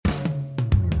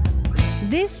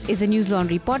This is a News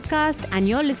Laundry podcast, and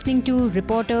you're listening to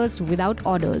Reporters Without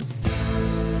Orders.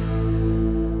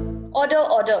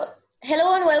 Order.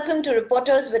 Hello and welcome to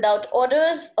Reporters Without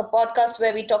Orders, a podcast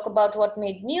where we talk about what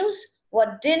made news,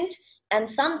 what didn't, and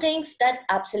some things that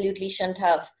absolutely shouldn't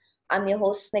have. I'm your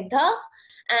host, Snigdha,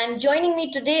 and joining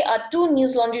me today are two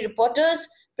News Laundry reporters,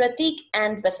 Pratik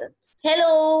and Basant.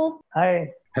 Hello. Hi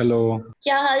hello.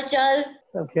 क्या हाल चाल?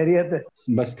 सब खैरियत है?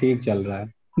 बस ठीक चल रहा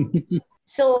है।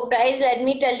 So guys, let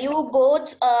me tell you,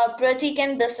 both Pratik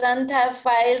and Basant have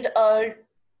filed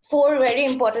four very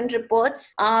important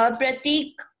reports.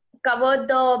 Pratik covered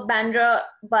the Bandra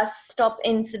bus stop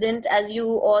incident, as you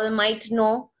all might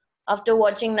know after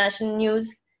watching national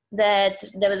news, that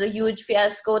there was a huge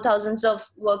fiasco. Thousands of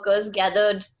workers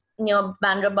gathered near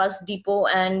Bandra bus depot,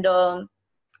 and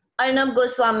Arnab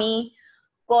Goswami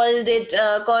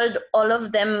called all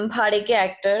of them Bhade ke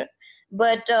actor.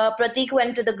 But Pratik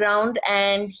went to the ground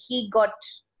and he got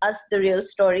us the real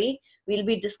story. We'll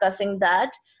be discussing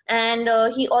that. And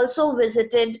he also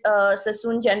visited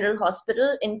Sassoon General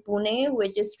Hospital in Pune,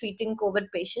 which is treating COVID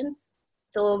patients.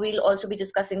 So we'll also be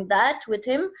discussing that with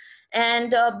him.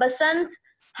 And Basant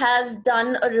has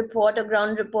done a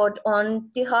ground report on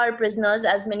Tihar prisoners.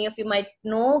 As many of you might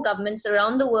know, governments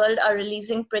around the world are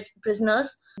releasing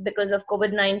prisoners because of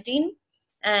COVID-19.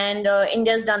 And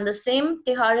India's done the same.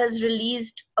 Tihar has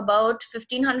released about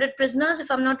 1,500 prisoners, if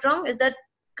I'm not wrong. Is that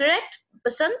correct,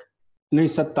 Basant? नहीं,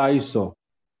 2700.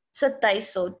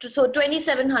 2700. So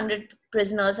 2,700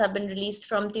 prisoners have been released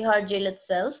from Tihar jail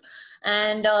itself.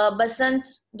 And Basant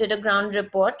did a ground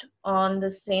report on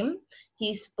the same.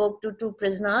 He spoke to two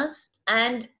prisoners.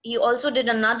 And he also did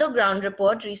another ground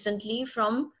report recently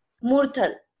from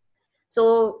Murthal.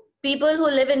 So people who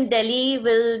live in Delhi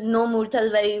will know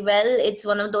Murthal very well. It's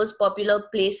one of those popular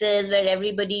places where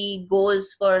everybody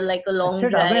goes for like a long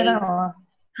drive.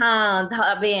 हाँ,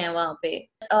 धाबे हैं वहाँ पे.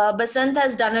 Basant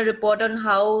has done a report on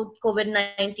how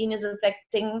COVID-19 is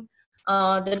affecting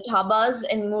the dhabas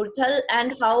in Murthal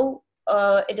and how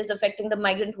it is affecting the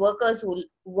migrant workers who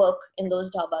work in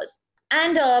those dhabas.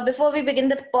 And before we begin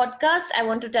the podcast, I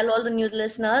want to tell all the new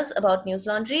listeners about News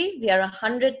Laundry. We are a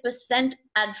 100%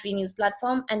 ad-free news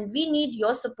platform and we need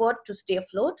your support to stay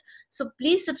afloat. So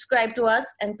please subscribe to us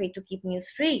and pay to keep news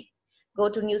free. Go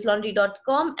to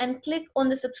newslaundry.com and click on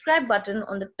the subscribe button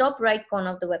on the top right corner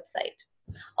of the website.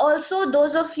 Also,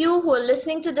 those of you who are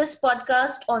listening to this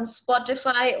podcast on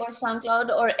Spotify or SoundCloud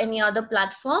or any other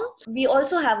platform, we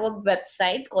also have a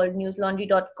website called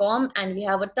newslaundry.com, and we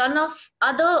have a ton of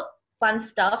other fun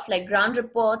stuff like ground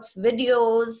reports,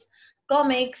 videos,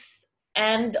 comics,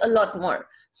 and a lot more.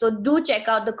 So do check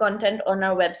out the content on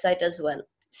our website as well.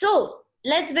 So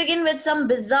let's begin with some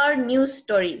bizarre news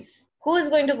stories. Who is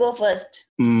going to go first?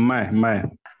 मैं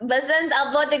बसंत,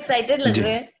 आप बहुत excited लग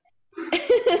रहे हैं.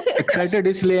 Excited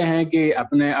इसलिए हैं कि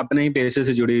अपने ही पेशे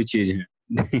से जुड़ी हुई चीज है.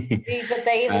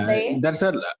 बताइए.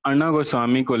 दरअसल अर्णब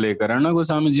गोस्वामी को लेकर, अर्णब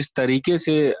गोस्वामी जिस तरीके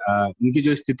से उनकी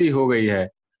जो स्थिति हो गई है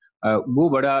वो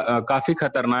बड़ा काफी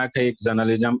खतरनाक है एक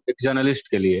जर्नलिस्ट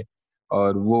के लिए.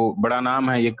 और वो बड़ा नाम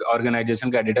है, एक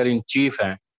ऑर्गेनाइजेशन का एडिटर इन चीफ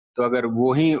है. तो अगर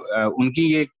वो ही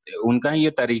उनका ही ये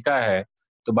तरीका है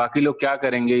तो बाकी लोग क्या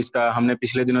करेंगे. इसका हमने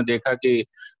पिछले दिनों देखा कि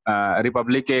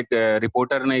रिपब्लिक के एक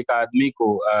रिपोर्टर ने एक आदमी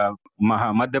को,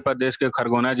 मध्य प्रदेश के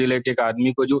खरगोना जिले के एक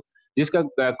आदमी को जिसका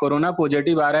कोरोना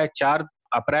पॉजिटिव आ रहा है 4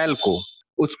 अप्रैल को,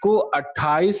 उसको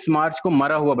 28 मार्च को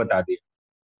मरा हुआ बता दिया.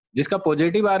 जिसका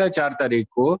पॉजिटिव आ रहा है 4 तारीख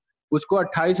को, उसको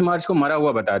 28 मार्च को मरा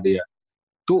हुआ बता दिया.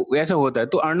 तो ऐसा होता है.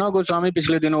 तो अर्णब गोस्वामी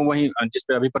पिछले दिनों वही, जिस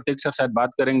पे अभी प्रतीक सर शायद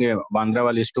बात करेंगे, बांद्रा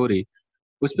वाली स्टोरी,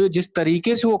 उस पे जिस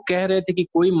तरीके से वो कह रहे थे कि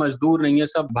कोई मजदूर नहीं है,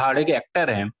 सब भाड़े के एक्टर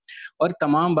हैं और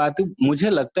तमाम बातें. मुझे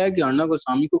लगता है कि अर्णब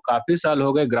गोस्वामी को काफी साल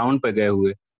हो गए ग्राउंड पे गए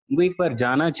हुए. उनको एक बार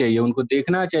जाना चाहिए, उनको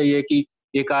देखना चाहिए कि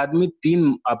एक आदमी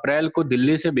 3 अप्रैल को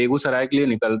दिल्ली से बेगूसराय के लिए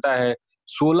निकलता है,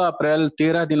 16 अप्रैल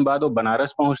 13 दिन बाद वो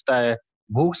बनारस पहुंचता है,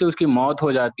 भूख से उसकी मौत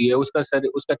हो जाती है.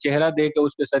 उसका चेहरा देख के,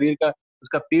 उसके शरीर का,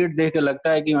 उसका पेट देख के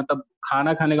लगता है कि मतलब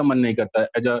खाना खाने का मन नहीं करता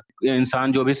एज अ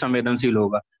इंसान जो भी संवेदनशील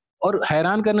होगा. और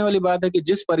हैरान करने वाली बात है कि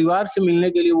जिस परिवार से मिलने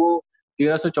के लिए वो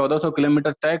 1300-1400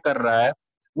 किलोमीटर तय कर रहा है,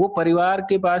 वो परिवार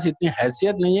के पास इतनी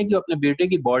हैसियत नहीं है कि अपने बेटे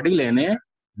की बॉडी लेने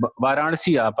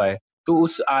वाराणसी आ पाए. तो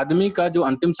उस आदमी का जो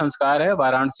अंतिम संस्कार है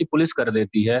वाराणसी पुलिस कर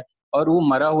देती है और वो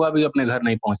मरा हुआ भी अपने घर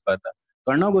नहीं पहुंच पाता.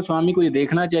 अर्णब गोस्वामी को ये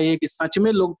देखना चाहिए कि सच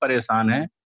में लोग परेशान हैं,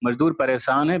 मजदूर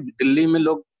परेशान हैं. दिल्ली में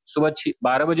लोग सुबह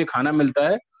 12 बजे खाना मिलता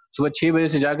है, सुबह 6 बजे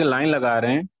से जाके लाइन लगा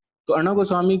रहे हैं. तो अर्णब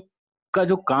गोस्वामी का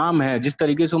जो काम है, जिस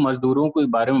तरीके से मजदूरों के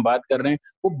बारे में बात कर रहे हैं,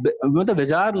 वो मतलब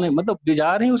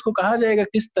विजार नहीं, उसको कहा जाएगा.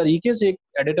 किस तरीके से एक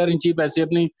एडिटर इन चीफ ऐसे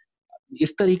अपनी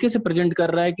इस तरीके से प्रेजेंट कर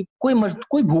रहा है कि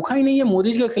कोई भूखा ही नहीं है,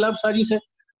 मोदी जी के खिलाफ साजिश है।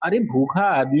 अरे भूखा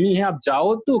आदमी है, आप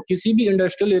जाओ तो किसी भी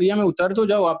इंडस्ट्रियल एरिया में उतर तो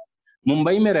जाओ। आप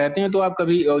मुंबई में रहते हैं तो आप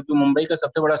कभी जो मुंबई का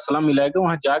सबसे बड़ा स्लम इलाका है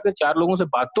वहां जाकर 4 लोगों से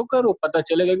बात तो करो, पता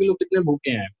चलेगा कि लोग कितने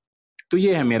भूखे हैं। तो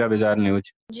ये है मेरा बिजार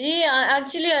न्यूज। जी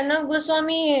एक्चुअली अर्नब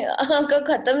गोस्वामी का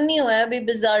खत्म नहीं हुआ है अभी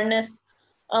बिजारनेस।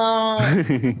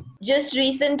 Just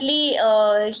recently,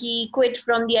 he quit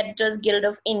from the Editors Guild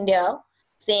of India,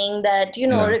 saying that,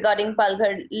 Yeah. regarding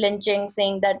Palghar lynching,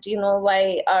 saying that,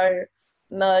 why are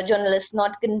journalists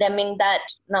not condemning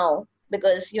that now?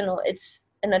 Because, it's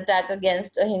an attack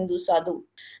against a Hindu sadhu.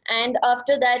 And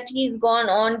after that, he's gone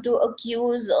on to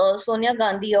accuse Sonia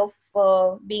Gandhi of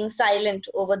being silent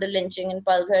over the lynching in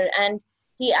Palghar. And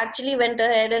he actually went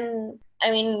ahead and,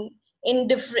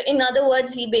 in other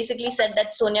words, he basically said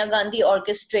that Sonia Gandhi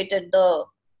orchestrated the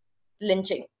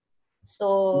lynching. So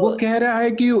वो कह रहा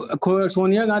है कि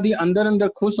सोनिया गांधी अंदर अंदर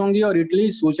खुश होंगी और इटली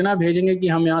सूचना भेजेंगे कि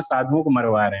हम यहाँ साधुओं को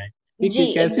मरवा रहे हैं।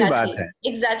 ये कैसी बात है?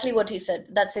 Exactly what he said.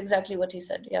 That's exactly what he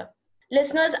said. Yeah.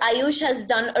 Listeners, Ayush has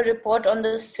done a report on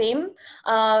the same.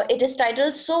 It is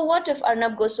titled, "So What If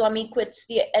Arnab Goswami Quits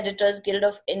the Editors Guild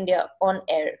of India on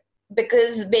Air?"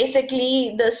 Because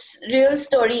basically the real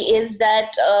story is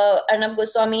that Arnab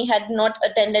Goswami had not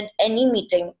attended any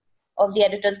meeting of the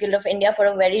Editors Guild of India for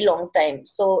a very long time.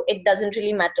 So it doesn't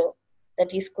really matter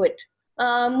that he's quit.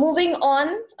 Moving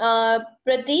on,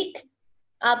 Prateek,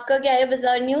 आपका क्या है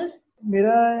bizarre news?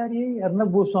 मेरा यार ये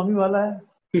अर्नब गोस्वामी वाला है।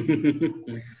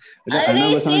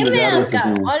 अरे same है आपका,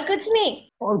 और कुछ नहीं?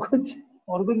 और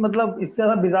कुछ मतलब इससे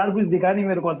ज्यादा बिजार कुछ दिखा नहीं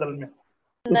मेरे को असल में।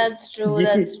 That's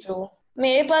true.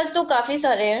 मेरे पास तो काफी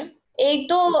सारे हैं। एक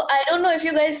तो I don't know if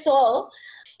you guys saw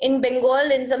in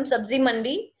Bengal in some sabzi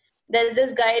mandi there's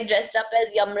this guy dressed up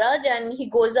as Yamraj and he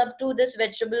goes up to this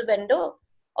vegetable vendor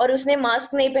और उसने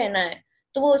मास्क नहीं पहना है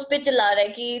तो वो उस पे चिल्ला रहा है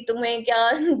कि तुम्हें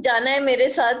क्या जाना है मेरे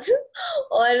साथ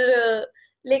और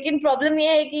लेकिन प्रॉब्लम ये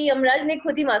है कि यमराज ने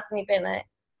खुद ही मास्क नहीं पहना है.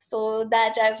 So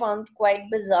that I found quite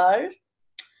bizarre.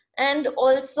 And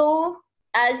also,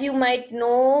 as you might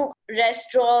know,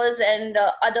 restaurants and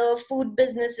other food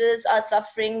businesses are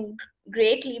suffering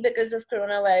greatly because of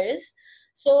coronavirus.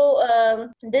 So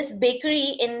this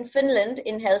bakery in Finland,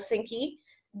 in Helsinki,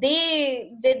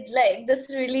 they did like this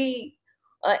really,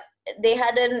 they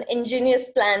had an ingenious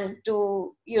plan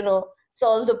to,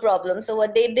 solve the problem. So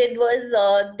what they did was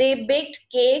they baked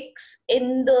cakes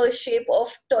in the shape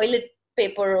of toilet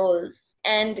paper rolls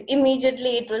and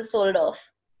immediately it was sold off.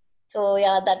 So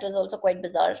yeah, that was also quite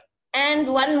bizarre. And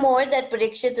one more that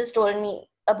Parikshit has told me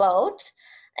about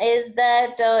is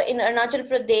that in Arunachal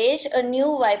Pradesh, a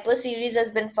new viper series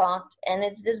has been found and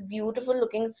it's this beautiful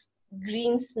looking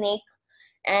green snake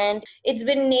and it's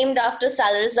been named after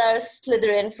Salazar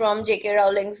Slytherin from J.K.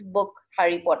 Rowling's book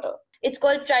Harry Potter. It's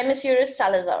called Trimesurus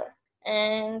Salazar.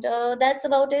 And that's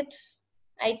about it.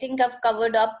 I think I've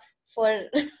covered up for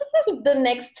the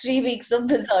next 3 weeks of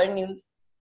bizarre news.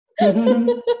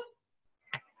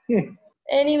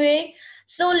 Anyway,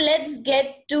 so let's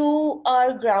get to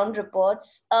our ground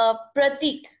reports.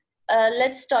 Prateek,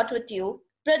 let's start with you.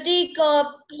 Prateek,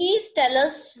 please tell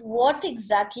us what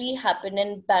exactly happened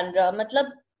in Bandra.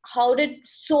 Matlab, how did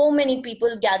so many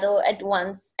people gather at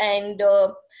once? And,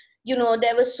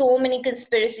 there were so many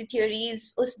conspiracy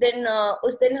theories. Us din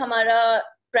hamara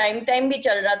prime time bhi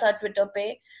chal raha tha Twitter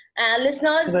pe.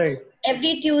 Listeners, right.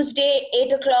 Every Tuesday,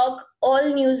 8 o'clock, all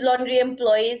News Laundry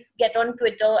employees get on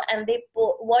Twitter and they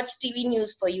watch TV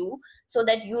news for you so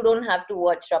that you don't have to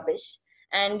watch rubbish.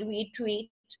 And we tweet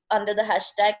under the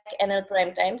hashtag NL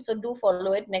Primetime. So do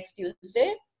follow it next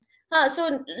Tuesday.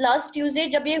 So last Tuesday,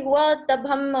 जब ये हुआ तब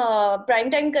हम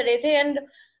Primetime कर रहे थे and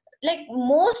like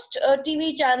most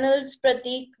TV channels,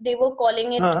 Prateek, they were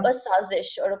calling it a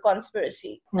sazish or a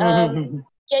conspiracy.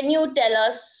 Can you tell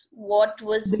us what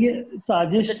was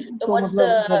what's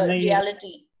the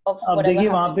reality of whatever देखिए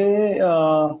वहाँ पे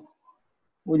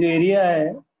वो जो एरिया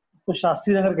है उसको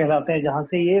शास्त्री नगर कहलाते हैं जहाँ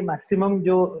से ये मैक्सिमम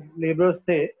जो लेबरर्स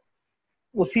थे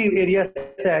उसी एरिया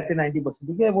से आए थे 90%.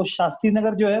 ठीक है, वो शास्त्री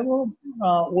नगर जो है वो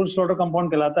ओल्ड स्लॉटर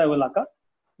कंपाउंड कहलाता है वो इलाका.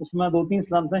 उसमें 2-3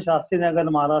 स्लम्स हैं, शास्त्री नगर,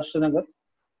 महाराष्ट्र नगर,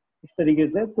 इस तरीके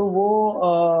से. तो वो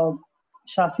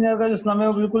शास्त्री नगर का जो स्लम है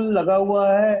वो बिल्कुल लगा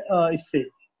हुआ है इससे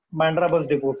बांद्रा बस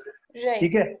डिपो से.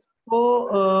 ठीक है, तो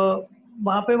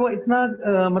वहाँ पे वो इतना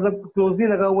मतलब क्लोजली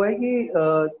लगा हुआ है कि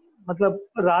मतलब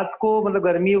रात को मतलब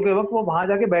गर्मियों के वक्त वो वहां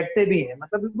जाके बैठते भी हैं.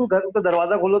 मतलब बिल्कुल घर का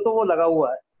दरवाजा खोलो तो वो लगा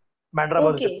हुआ है बांद्रा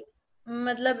बस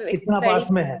मतलब इतना पास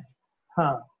में है.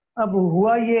 हाँ, अब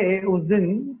हुआ ये उस दिन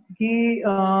कि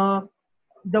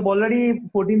जब ऑलरेडी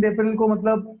 14 अप्रैल को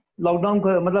मतलब लॉकडाउन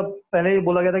मतलब पहले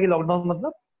बोला गया था कि लॉकडाउन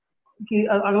मतलब कि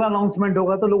अगला अनाउंसमेंट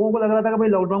होगा, तो लोगों को लग रहा था कि भाई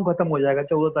लॉकडाउन खत्म हो जाएगा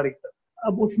 14 तारीख तक।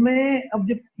 अब उसमें अब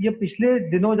जब ये पिछले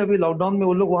दिनों जब ये लॉकडाउन में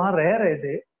वो लोग वहां रह रहे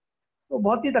थे तो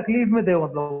बहुत ही तकलीफ में थे,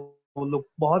 मतलब वो लोग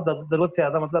बहुत जरूरत से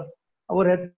ज्यादा, मतलब वो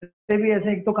रहते भी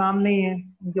ऐसे, एक तो काम नहीं है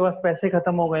उनके पास, पैसे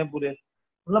खत्म हो गए पूरे,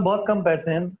 मतलब बहुत कम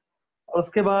पैसे हैं, और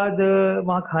उसके बाद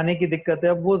वहाँ खाने की दिक्कत है।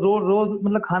 अब वो रोज रोज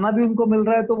मतलब खाना भी उनको मिल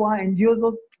रहा है, तो वहाँ एनजीओ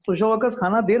और सोशल वर्कर्स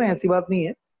खाना दे रहे हैं, ऐसी बात नहीं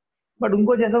है, बट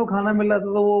उनको जैसा वो खाना मिल रहा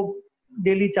था तो वो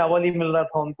डेली चावल ही मिल रहा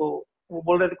था उनको। वो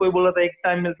बोल रहे थे, कोई बोल रहा था एक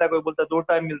टाइम मिलता है, कोई बोलता है 2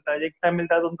 टाइम मिलता है, एक टाइम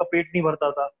मिलता है तो उनका पेट नहीं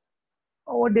भरता था।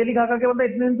 और वो डेली खा खा के मतलब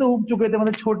इतने दिन से उब चुके थे,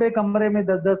 मतलब छोटे कमरे में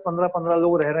 10-10 15-15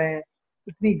 लोग रह रहे हैं,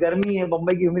 इतनी गर्मी है,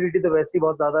 मुंबई की ह्यूमिडिटी तो वैसे ही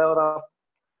बहुत ज्यादा है, और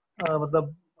आप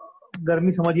मतलब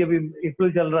गर्मी समझिए, अभी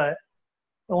अप्रैल चल रहा है,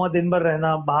 तो वहाँ दिन भर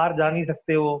रहना, बाहर जा नहीं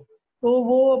सकते हो, तो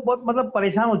वो बहुत मतलब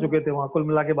परेशान हो चुके थे वहाँ, कुल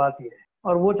मिला के बात ये है।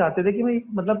 और वो चाहते थे कि भाई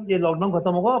मतलब ये लॉकडाउन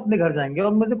खत्म होगा अपने घर जाएंगे,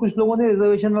 और उनमें से कुछ लोगों ने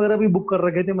रिजर्वेशन वगैरह भी बुक कर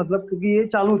रखे थे, मतलब क्योंकि ये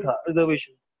चालू था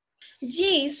रिजर्वेशन।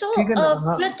 जी, so ठीक है ना?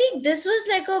 हाँ Pratik, this was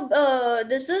like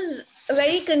this was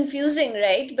very confusing,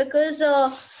 right? Because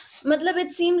मतलब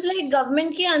it seems like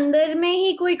government के अंदर में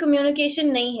ही कोई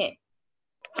communication नहीं है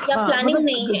या हाँ, प्लानिंग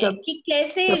नहीं है मतलब कि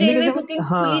कैसे रेलवे कम्युनिकेशन, बुकिंग्स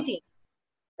हाँ खुली थी।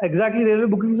 एग्जैक्टली, रेलवे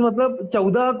बुकिंग से मतलब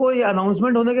 14 को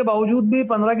अनाउंसमेंट होने के बावजूद भी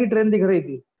 15 की ट्रेन दिख रही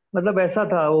थी, मतलब ऐसा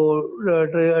था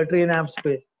वो ट्रेन एप्स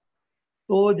पे।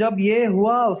 तो जब ये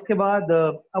हुआ उसके बाद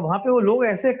अब वहाँ पे वो लोग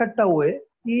ऐसे इकट्ठा हुए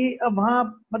कि अब वहाँ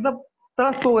मतलब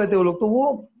त्रस्त हो गए थे वो लोग, तो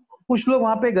वो कुछ लोग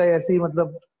वहाँ पे गए ऐसे ही,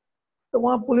 मतलब तो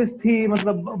वहाँ पुलिस थी,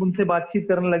 मतलब अब उनसे बातचीत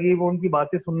करने लगी, वो उनकी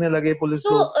बातें सुनने लगे पुलिस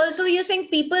So लोग। so you're saying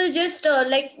people just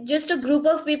like just a group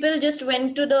of people just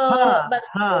went to the हाँ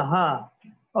basketball. हाँ हाँ,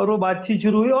 और वो बातचीत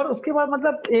शुरू हुई, और उसके बाद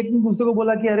मतलब एक ने दूसरे को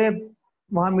बोला कि अरे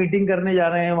वहाँ मीटिंग करने जा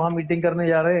रहे हैं, वहाँ मीटिंग करने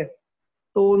जा रहे हैं,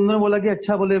 तो उन्होंने बोला कि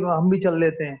अच्छा, बोले हम भी चल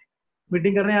लेते हैं,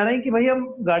 मीटिंग करने आ रहे हैं कि भाई हम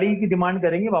गाड़ी की डिमांड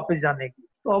करेंगे वापस जाने की।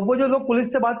 तो अब वो जो लोग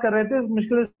पुलिस से बात कर रहे थे,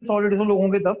 मुश्किल 100-150 लोग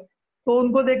होंगे तब, तो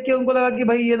उनको देख के उनको लगा कि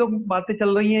भाई ये लोग बातें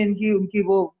चल रही हैं इनकी, उनकी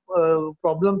वो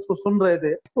प्रॉब्लम्स को सुन रहे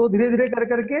थे, तो धीरे धीरे कर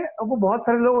करके अब वो बहुत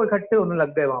सारे लोग इकट्ठे होने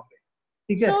लग गए वहां पे।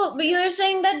 ठीक है। So you're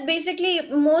saying that basically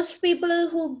most people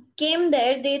who came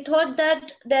there, they thought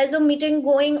that there's a meeting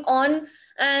going on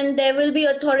and there will be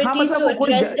हाँ authorities मतलब to वो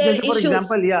कोई address their जैसे फॉर issues,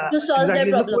 एग्जांपल, या to solve their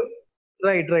एग्जैक्टली, जैसे problem. कोई,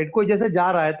 right right, कोई जैसे जा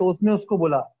रहा है तो उसने उसको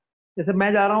बोला, जैसे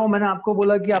मैं जा रहा हूँ, मैंने आपको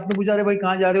बोला कि आपने पूछा अरे भाई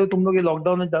कहाँ जा रहे हो तुम लोग, ये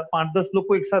लॉकडाउन में 5-10 लोग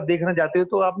को एक साथ देखना चाहते हो,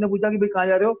 तो आपने पूछा कि भाई कहाँ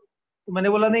जा रहे हो, तो मैंने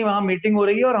बोला नहीं वहाँ मीटिंग हो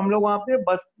रही है और हम लोग वहाँ पे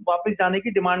बस वापस जाने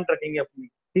की डिमांड रखेंगे अपनी।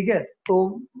 ठीक है, तो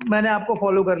मैंने आपको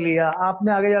फॉलो कर लिया,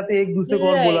 आपने आगे जाते एक दूसरे को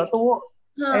और बोला, Right. तो वो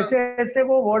हाँ. ऐसे ऐसे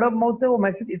वो वर्ड ऑफ माउथ से वो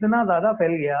मैसेज इतना ज्यादा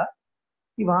फैल गया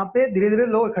कि वहां पे धीरे धीरे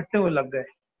लोग इकट्ठे होने लग गए।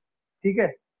 ठीक है,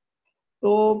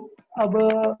 तो अब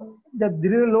जब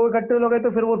धीरे धीरे लोग इकट्ठे हो गए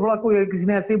तो फिर वो थोड़ा, कोई किसी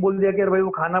ने ऐसे ही बोल दिया कि अरे भाई वो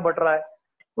खाना बट रहा है,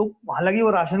 तो हालांकि वो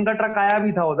राशन का ट्रक आया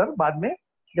भी था उधर बाद में,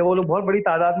 जब वो लोग बहुत बड़ी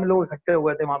तादाद में लोग इकट्ठे हो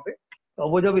गए थे वहां पे, तो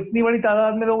वो जब इतनी बड़ी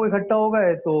तादाद में लोग इकट्ठा हो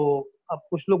गए तो अब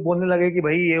कुछ लोग बोलने लगे कि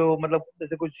भाई ये वो मतलब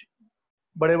जैसे कुछ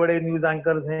बड़े बड़े न्यूज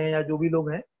एंकर्स हैं या जो भी लोग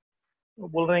हैं, वो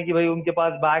बोल रहे हैं कि भाई उनके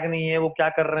पास बैग नहीं है, वो क्या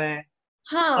कर रहे हैं,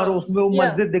 और हाँ. उसमें वो Yeah.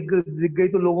 मस्जिद दिख गई,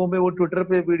 तो लोगों में वो ट्विटर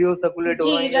पे वीडियो सर्कुलेट हो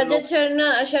जी, रहे हैं, ये रजत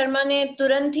लोग। शर्मा ने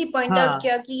तुरंत ही पॉइंट आउट हाँ,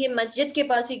 किया कि ये मस्जिद के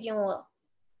पास ही क्यों हुआ.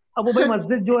 अब वो भाई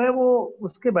मस्जिद जो है वो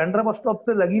उसके बैंड्रा बस स्टॉप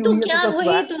से लगी तो हुई है, क्या,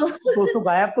 वही तो. तो उसको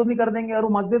गायब तो नहीं कर देंगे, और वो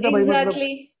मस्जिद है भाई, मतलब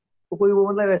एग्जैक्टली. तो कोई वो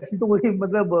मतलब ऐसी तो कोई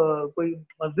मतलब कोई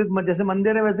मस्जिद जैसे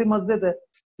मंदिर है वैसे ही मस्जिद है,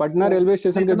 पटना तो रेलवे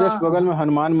स्टेशन के इतना। जस्ट बगल में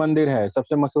हनुमान मंदिर है,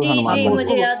 सबसे मशहूर जी हनुमान हाँ जी, तो मंदिर।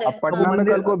 मुझे उसको, याद है. अब वो पटना में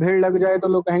मंदिर, कल को भीड़ लग जाए तो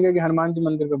लोग कहेंगे कि हनुमान जी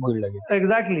मंदिर पे भीड़ लगी।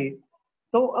 एग्जैक्टली,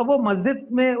 तो अब वो मस्जिद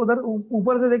में उधर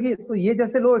ऊपर से देखिए, तो ये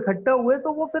जैसे लोग इकट्ठा हुए,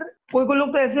 तो वो फिर कोई कोई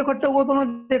लोग तो ऐसे इकट्ठा हुए तो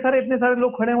उन्होंने देखा रहे इतने सारे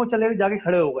लोग खड़े हैं, वो चले जाके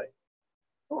खड़े हो गए,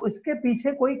 तो इसके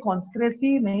पीछे कोई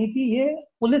कॉन्स्पिरेसी नहीं थी, ये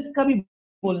पुलिस का भी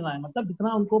बोलना है, मतलब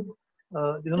जितना उनको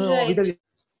जिन्होंने अभी राइट. तक नहीं,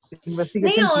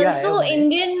 इन्वेस्टिगेशन किया है also उन्होंने।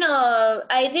 Indian,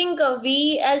 I think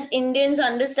we as Indians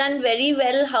understand very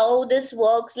well how this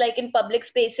works, like in public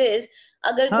spaces.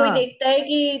 अगर कोई हाँ, देखता है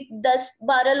कि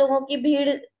 10-12 लोगों की भीड़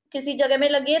किसी जगह में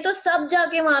लगी है तो सब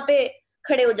जाके वहां पे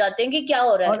खड़े हो जाते हैं कि क्या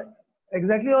हो रहा और है.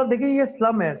 एग्जैक्टली और देखिए ये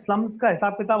स्लम है, स्लम्स का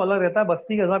हिसाब किताब अलग रहता है,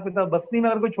 बस्ती का हिसाब किताब, बस्ती में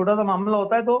अगर कोई छोटा सा मामला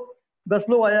होता है तो 10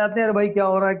 लोग आ जाते हैं, अरे भाई क्या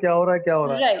हो रहा है, क्या हो रहा है, क्या हो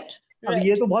रहा है। राइट. अब ये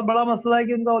राइट. तो बहुत बड़ा मसला है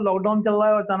कि उनका लॉकडाउन चल रहा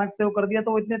है और अचानक से वो कर दिया,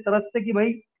 तो वो इतने तरस थे कि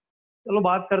भाई चलो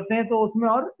बात करते हैं, तो उसमें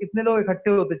और इतने लोग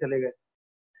इकट्ठे होते चले गए।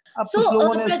 अब So, कुछ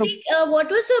लोगों ने इसको, Pratik,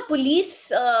 what was the police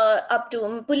up to?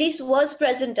 Police was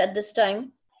present at this time.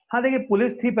 हाँ देखिए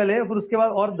पुलिस थी पहले, फिर उसके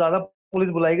बाद और ज्यादा पुलिस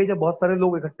बुलाई गई जब बहुत सारे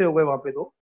लोग इकट्ठे हो गए वहां पे, तो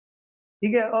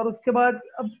ठीक है, और उसके बाद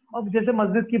अब जैसे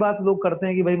मस्जिद की बात लोग करते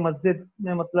हैं कि भाई मस्जिद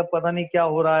में मतलब पता नहीं क्या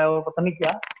हो रहा है और पता नहीं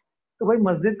क्या, तो भाई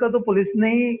मस्जिद का तो पुलिस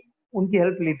ने ही उनकी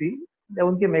हेल्प ली थी, जब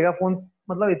उनके मेगाफोन्स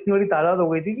मतलब इतनी बड़ी तादाद हो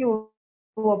गई थी कि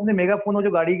वो अपने मेगाफोन और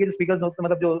जो गाड़ी के जो स्पीकर्स होते हैं,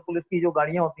 मतलब जो पुलिस की जो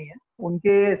गाड़ियां होती हैं,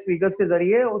 उनके स्पीकर्स के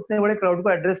जरिए उतने बड़े क्राउड को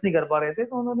एड्रेस नहीं कर पा रहे थे।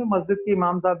 तो उन्होंने मस्जिद के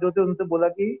इमाम साहब जो थे उनसे बोला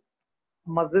कि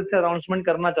मस्जिद से अनाउंसमेंट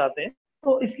करना चाहते हैं,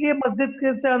 तो इसलिए मस्जिद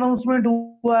के से अनाउंसमेंट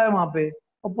हुआ है वहां पे,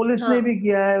 और पुलिस ने हाँ, भी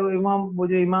किया है। इमाम, वो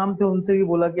जो इमाम थे उनसे भी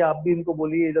बोला कि आप भी इनको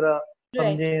बोलिए जरा राइट,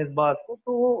 समझें इस बात को,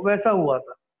 तो वो वैसा हुआ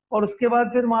था। और उसके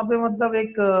बाद फिर वहां पे मतलब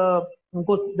एक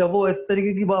उनको जब वो इस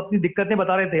तरीके की वो अपनी दिक्कतें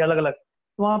बता रहे थे अलग अलग,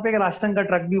 तो वहां पे एक राशन का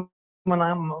ट्रक भी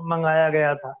मंगाया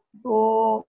गया था।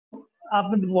 तो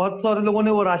आपने बहुत सारे लोगों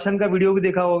ने वो राशन का वीडियो भी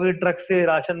देखा होगा कि ट्रक से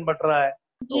राशन बट रहा है।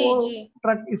 तो जी वो जी,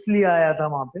 ट्रक इसलिए आया था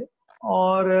वहां पे।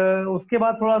 और उसके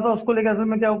बाद थोड़ा सा उसको लेकर असल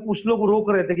में क्या, कुछ लोग रोक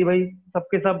रहे थे कि भाई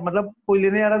सबके सब, मतलब कोई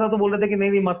लेने आ रहा था तो बोल रहे थे कि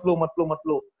नहीं नहीं मत लो मत लो मत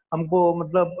लो, हमको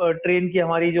मतलब ट्रेन की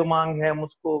हमारी जो मांग है हम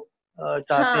उसको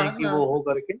चाहते हाँ हैं कि वो हाँ, हो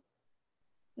करके।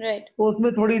 राइट, तो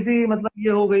उसमें थोड़ी सी मतलब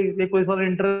ये हो गई, एक पुलिस वाले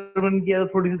इंटरवन किया तो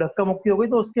थोड़ी सी धक्का मुक्की हो गई,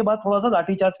 तो उसके बाद थोड़ा सा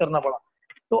लाठीचार्ज करना पड़ा।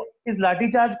 तो इस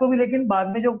लाठीचार्ज को भी लेकिन बाद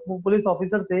में जो पुलिस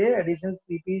ऑफिसर थे एडिशनल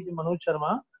सीपी मनोज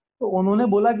शर्मा, तो उन्होंने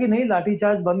बोला कि नहीं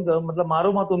लाठीचार्ज बंद करो, मतलब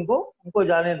मारो मत उनको, उनको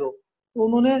जाने दो। तो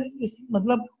उन्होंने इस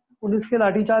मतलब पुलिस के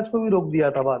लाठीचार्ज को भी रोक दिया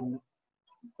था बाद में।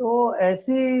 तो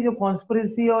ऐसी जो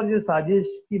कॉन्स्पिरेसी और जो साजिश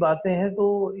की बातें हैं, तो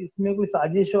इसमें कोई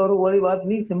साजिश और वो वाली बात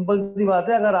नहीं, सिंपल सी बात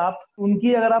है। अगर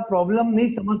आप प्रॉब्लम नहीं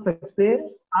समझ सकते,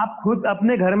 आप खुद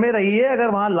अपने घर में रहिए। अगर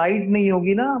वहां लाइट नहीं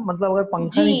होगी ना, मतलब अगर पंखा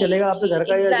जी नहीं चलेगा आपके जी, घर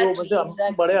का, या जो एग्जैक्टली मतलब बड़े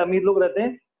एग्जैक्टली, अमीर लोग रहते हैं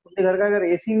उनके घर का अगर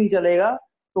एसी नहीं चलेगा,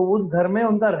 तो उस घर में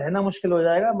उनका रहना मुश्किल हो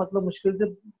जाएगा। मतलब मुश्किल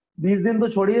से 20 दिन तो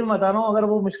छोड़िए, मैं बता रहा हूँ, अगर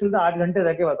वो मुश्किल से 8 घंटे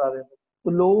रह के बता दें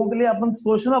तो लोगों के लिए अपन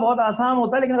सोचना बहुत आसान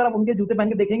होता है। लेकिन अगर आप उनके जूते पहन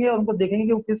के देखेंगे और उनको देखेंगे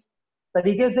कि वो किस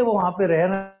तरीके से वो वहां पे रह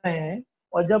रहे हैं,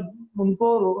 और जब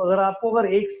उनको, अगर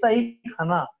एक सा ही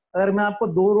खाना, अगर मैं आपको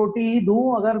 2 रोटी ही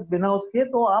दूं अगर बिना उसके,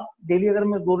 तो आप डेली अगर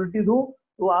मैं 2 रोटी दूं,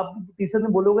 तो आप तीसरे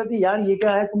दिन बोलोगे कि यार ये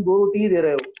क्या है, तुम 2 रोटी ही दे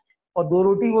रहे हो, और 2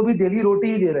 रोटी वो भी डेली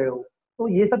रोटी ही दे रहे हो। तो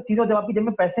ये सब चीजें जब आपकी जेब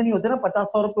में पैसे नहीं होते ना,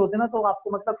 50-100 रुपए होते ना, तो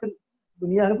आपको मतलब फिर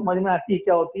दुनिया से समझ में आती है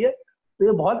क्या होती है। तो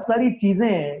ये बहुत सारी चीजें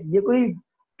हैं, ये कोई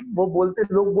वो बोलते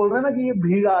लोग बोल रहे हैं ना कि ये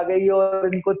भीड़ आ गई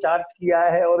और इनको चार्ज किया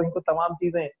है और इनको तमाम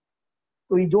चीजें।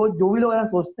 तो ये जो जो भी लोग ऐसा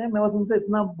सोचते हैं, मैं बस उनसे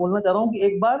इतना बोलना चाह रहा हूँ कि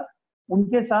एक बार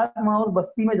उनके साथ वहां उस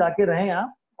बस्ती में जाके रहें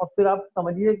आप, और फिर आप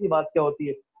समझिए कि बात क्या होती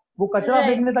है। वो कचरा राइट,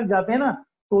 फेंकने तक जाते हैं ना,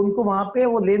 तो उनको वहां पे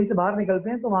वो लेन से बाहर निकलते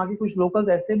हैं, तो वहां के कुछ लोकल्स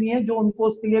ऐसे भी हैं जो उनको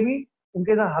उसके लिए भी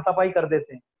उनके साथ हाथापाई कर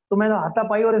देते हैं। तो मैं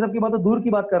हाथापाई और ये सब की बात तो दूर की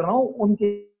बात कर रहा हूँ,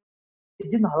 उनके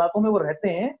जिन हालातों में वो रहते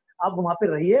हैं, आप वहां पे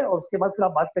रहिए और उसके बाद फिर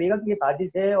आप बात करिएगा कि ये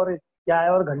साजिश है और क्या है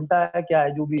और घंटा है क्या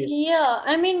है जो भी है। yeah,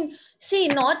 I mean, see,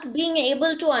 not being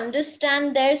able to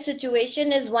understand their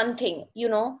situation is one thing,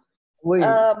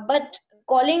 वही but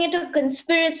calling it a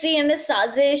conspiracy and a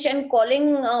sazish, and calling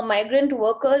migrant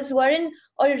workers who are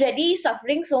already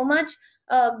suffering so much,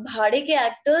 bhade ke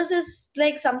actors, is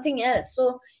like something else.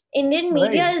 So Indian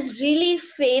media right. is really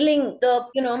failing the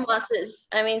masses.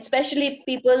 I mean, especially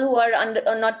people who are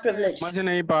not privileged. समझ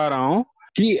नहीं पा रहा हूँ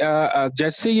कि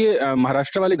जैसे ये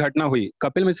महाराष्ट्र वाली घटना हुई,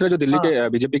 कपिल मिश्रा जो दिल्ली हाँ के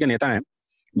बीजेपी के नेता हैं,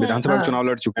 विधानसभा हाँ चुनाव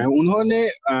लड़ चुके हैं, उन्होंने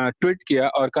ट्वीट किया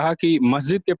और कहा कि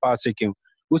मस्जिद के पास से क्यों।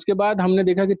 उसके बाद हमने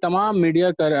देखा कि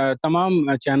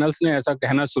तमाम चैनल्स ने ऐसा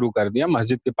कहना शुरू कर दिया,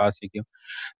 मस्जिद के पास ही क्यों।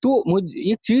 तो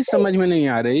मुझे एक चीज समझ में नहीं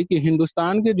आ रही कि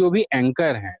हिंदुस्तान के जो भी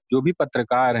एंकर हैं, जो भी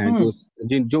पत्रकार हैं, हम्म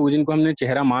जिनको हमने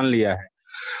चेहरा मान लिया है,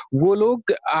 वो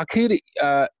लोग आखिर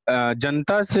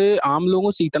जनता से, आम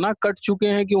लोगों से इतना कट चुके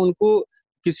हैं कि उनको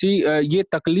किसी ये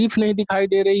तकलीफ नहीं दिखाई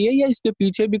दे रही है, या इसके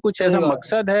पीछे भी कुछ सही ऐसा बात है।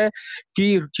 मकसद है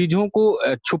कि चीजों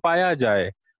को छुपाया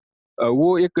जाए।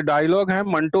 वो एक डायलॉग है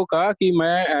मंटो का कि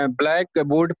मैं ब्लैक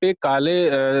बोर्ड पे काले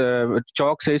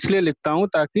चौक से इसलिए लिखता हूं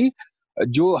ताकि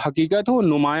जो हकीकत हो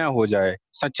नुमाया हो जाए,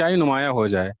 सच्चाई नुमाया हो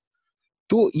जाए।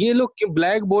 तो ये लोग क्यों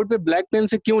ब्लैक बोर्ड पे ब्लैक पेन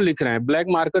से क्यों लिख रहे हैं, ब्लैक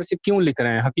मार्कर से क्यों लिख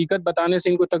रहे हैं, हकीकत बताने से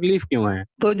इनको तकलीफ क्यों है?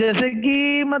 तो जैसे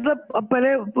कि मतलब अब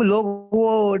पहले लोग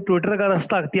वो ट्विटर का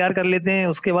रास्ता अख्तियार कर लेते हैं,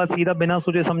 उसके बाद सीधा बिना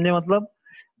सोचे समझे मतलब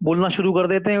बोलना शुरू कर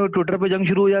देते हैं, वो ट्विटर पे जंग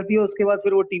शुरू हो जाती है, उसके बाद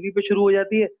फिर वो टीवी पे शुरू हो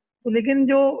जाती है। तो लेकिन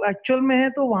जो एक्चुअल में है,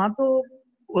 तो वहां तो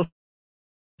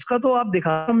उसका तो आप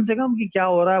दिखा कम से कम कि क्या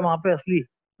हो रहा है वहां पे असली।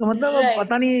 तो मतलब अब Right,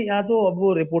 पता नहीं, या तो अब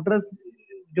वो रिपोर्टर्स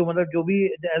जो मतलब जो भी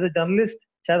एज ए जर्नलिस्ट,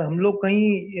 शायद हम लोग कहीं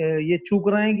ये चूक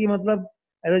रहे हैं कि मतलब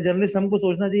एज ए जर्नलिस्ट हमको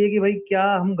सोचना चाहिए कि भाई क्या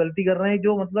हम गलती कर रहे हैं,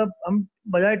 जो मतलब हम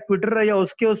बजाय ट्विटर या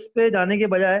उसके उस पे जाने के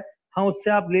बजाय, हाँ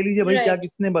उससे आप ले लीजिए भाई क्या right,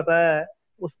 किसने बताया है,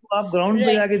 उसको आप ग्राउंड पे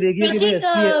right. जाके देखिए कि भाई Pratik,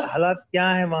 असली हालात क्या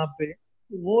है वहां पे।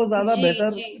 वो ज्यादा जी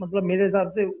बेहतर, जी, मतलब मेरे हिसाब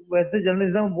से वैसे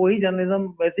जर्नलिज्म, वही जर्नलिज्म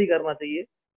वैसे ही करना चाहिए।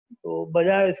 तो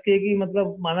बजाय इसके कि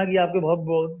मतलब माना कि आपके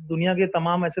बहुत दुनिया के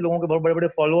तमाम ऐसे लोगों के बहुत बड़े बड़े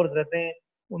फॉलोअर्स रहते हैं,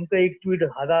 उनका एक ट्वीट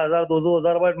 1000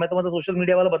 200 बार, मैं तो मतलब सोशल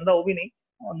मीडिया वाला बंदा हो भी नहीं,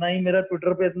 और ना ही मेरा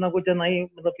ट्विटर पे इतना कुछ है, ना ही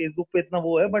मतलब फेसबुक पे इतना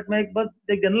वो है, बट मैं एक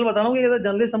बात एक जनरल बता रहा हूँ कि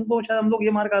जर्नलिस्ट हमको शायद हम लोग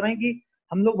ये मार खा रहे हैं कि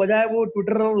हम लोग बजाय वो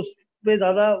ट्विटर और उस पे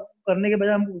ज्यादा करने के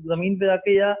बजाय हम जमीन पे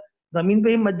जाके, या जमीन पे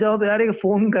ही मच जाओ तो यार एक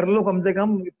फोन कर लो कम से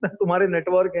कम, इतना तुम्हारे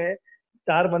नेटवर्क है,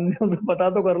 4 बंदे से पता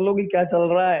तो कर लो कि क्या चल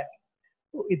रहा है,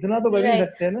 तो इतना तो कर ही Right.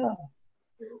 सकते हैं ना।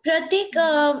 प्रतीक,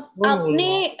 वही बोल आपने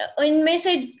रहा हूँ। इनमें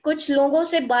से कुछ लोगों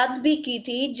से बात भी की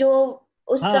थी जो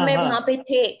उस हाँ समय हाँ, वहां पे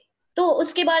थे, तो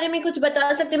उसके बारे में कुछ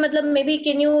बता सकते हैं? मतलब may be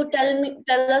can you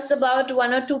tell us about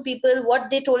one और to people what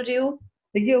they told you?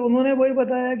 देखिए उन्होंने वही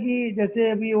बताया कि जैसे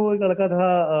अभी वो एक लड़का था,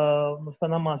 उसका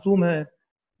नाम मासूम है,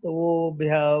 तो वो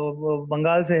बिहार वो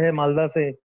बंगाल से है, मालदा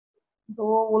से। तो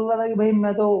वो बोल रहा था कि भाई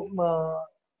मैं तो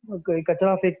कोई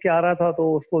कचरा फेंक के आ रहा था,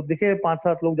 तो उसको दिखे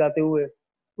 5-7 लोग जाते हुए,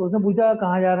 तो उसने पूछा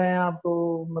कहाँ जा रहे हैं आप, तो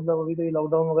मतलब अभी तो ये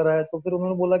लॉकडाउन वगैरह है, तो फिर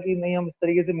उन्होंने बोला कि नहीं हम इस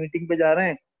तरीके से मीटिंग पे जा रहे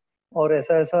हैं और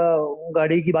ऐसा ऐसा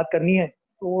गाड़ी की बात करनी है,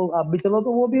 तो आप भी चलो,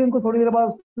 तो वो भी उनको थोड़ी देर बाद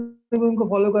उसने भी उनको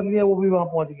फॉलो कर लिया, वो भी वहां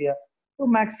पहुंच गया। तो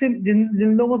मैक्सिम जिन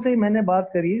जिन लोगों से मैंने बात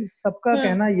करी, सबका हम्म।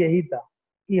 कहना यही था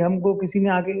कि हमको किसी ने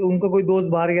आके, उनका कोई दोस्त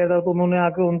बाहर गया था तो उन्होंने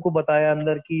आके उनको बताया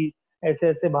अंदर की ऐसे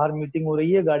ऐसे बाहर मीटिंग हो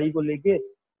रही है गाड़ी को लेके,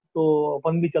 तो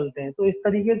अपन भी चलते हैं, तो इस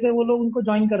तरीके से वो लोग उनको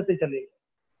ज्वाइन करते चले गए।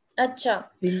 अच्छा।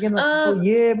 ठीक है ना, तो अ,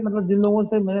 ये मतलब जिन लोगों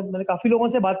से मैंने काफी लोगों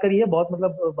से बात करी है, बहुत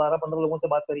मतलब 12-15 लोगों से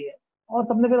बात करी है, और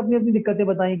सबने फिर अपनी अपनी दिक्कतें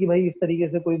बताई कि भाई इस तरीके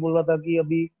से कोई बोल रहा था कि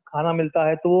अभी खाना मिलता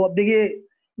है, तो अब देखिए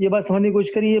ये बात समझने की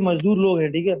कोशिश करिए, ये मजदूर लोग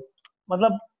हैं, ठीक है,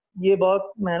 मतलब ये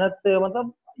बहुत मेहनत से,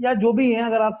 मतलब या जो भी है,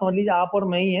 अगर आप समझ लीजिए आप और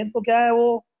मैं ही हैं, तो क्या है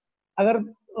वो, अगर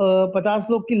 50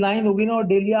 लोग की लाइन होगी ना और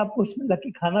डेली आपको उसमें लग के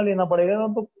खाना लेना पड़ेगा ना,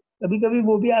 तो कभी कभी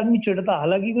वो भी आदमी चिढ़ता,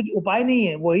 हालांकि कुछ उपाय नहीं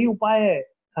है, वही उपाय है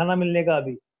खाना मिलने का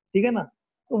अभी, ठीक है ना,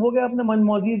 तो वो क्या अपने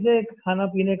मनमौजी से खाना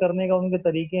पीने करने का उनके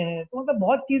तरीके हैं, तो मतलब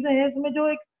बहुत चीजें हैं इसमें जो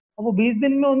एक, वो 20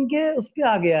 दिन में उनके उस पे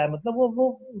आ गया है, मतलब वो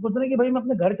सोच रहे हैं कि भाई मैं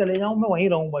अपने घर चले जाऊं, मैं वहीं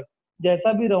रहूं बस,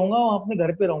 जैसा भी रहूंगा वहाँ अपने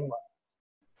घर पे रहूंगा।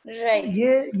 तो राइट।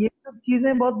 ये सब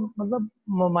चीजें बहुत मतलब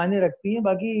मायने रखती हैं,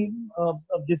 बाकी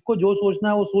अब जिसको जो सोचना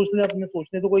है वो सोच ले, अपने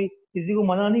सोचने तो कोई किसी को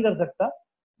मना नहीं कर सकता,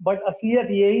 बट असलियत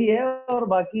यही है, और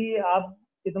बाकी आप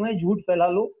कितना ही झूठ फैला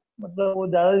लो, मतलब वो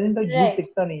ज्यादा दिन तक झूठ राइट।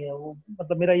 टिकता नहीं है, वो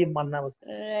मतलब मेरा ये मानना है बस।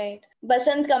 Right.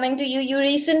 Basant, coming to you, you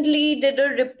recently did a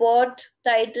report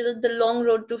titled The Long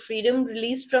Road to Freedom,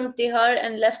 released from Tihar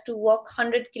and left to walk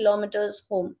 100 kilometers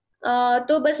home.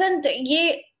 तो बसंत,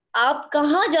 ये आप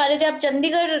कहाँ जा रहे थे? आप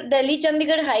चंडीगढ़, दिल्ली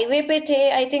चंडीगढ़ हाईवे पे थे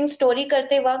आई थिंक स्टोरी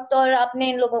करते वक्त, और आपने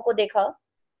इन लोगों को देखा,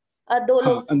 दो हाँ,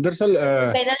 लोग दरअसल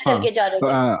पैदल चल हाँ, के जा रहे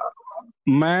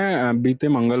थे। मैं बीते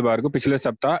मंगलवार को, पिछले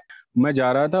सप्ताह मैं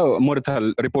जा रहा था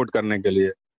मुरथल रिपोर्ट करने के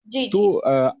लिए। जी तो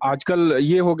जी। आजकल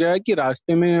ये हो गया है कि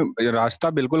रास्ते में रास्ता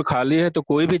बिल्कुल खाली है, तो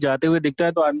कोई भी जाते हुए दिखता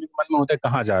है तो आदमी के मन में होता है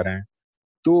कहाँ जा रहे हैं।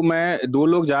 तो मैं, दो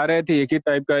लोग जा रहे थे एक ही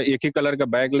टाइप का, एक ही कलर का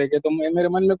बैग लेके, तो मेरे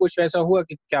मन में कुछ ऐसा हुआ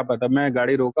कि क्या पता, मैं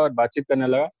गाड़ी रोका और बातचीत करने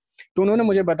लगा। तो उन्होंने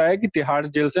मुझे बताया कि तिहाड़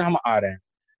जेल से हम आ रहे हैं।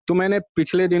 तो मैंने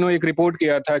पिछले दिनों एक रिपोर्ट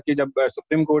किया था कि जब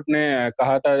सुप्रीम कोर्ट ने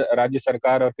कहा था राज्य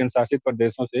सरकार और केंद्र शासित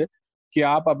प्रदेशों से कि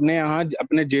आप अपने यहाँ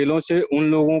अपने जेलों से उन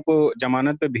लोगों को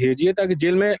जमानत पे भेजिए, ताकि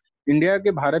जेल में, इंडिया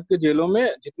के, भारत के जेलों में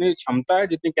जितनी क्षमता है,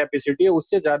 जितनी कैपेसिटी है,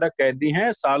 उससे ज्यादा कैदी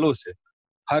हैं सालों से।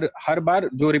 हर हर बार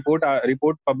जो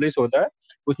रिपोर्ट पब्लिश होता है,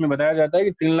 उसमें बताया जाता है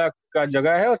कि 3 लाख का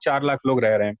जगह है और 4 लाख लोग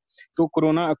रह रहे हैं। तो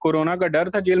कोरोना का डर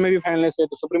था जेल में भी फैलने से,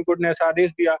 तो सुप्रीम कोर्ट ने ऐसा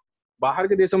आदेश दिया। बाहर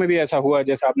के देशों में भी ऐसा हुआ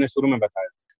जैसा आपने शुरू में बताया।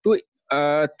 तो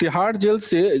तिहाड़ जेल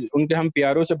से उनके हम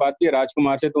पीआरओ से बात की,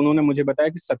 राजकुमार से, तो उन्होंने मुझे बताया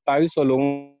कि 2700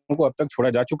 लोगों को अब तक छोड़ा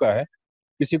जा चुका है।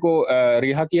 किसी को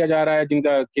रिहा किया जा रहा है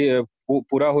जिनका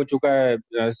पूरा हो चुका है,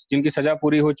 जिनकी सजा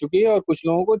पूरी हो चुकी है, और कुछ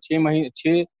लोगों को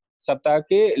 6 सप्ताह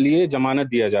के लिए जमानत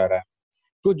दिया जा रहा है।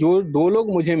 तो जो दो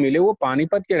लोग मुझे मिले वो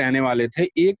पानीपत के रहने वाले थे।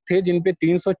 एक थे जिन पे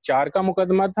 304 का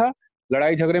मुकदमा था,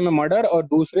 लड़ाई झगड़े में मर्डर, और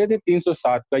दूसरे थे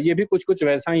 307 का, ये भी कुछ कुछ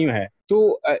वैसा ही है।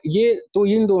 तो ये तो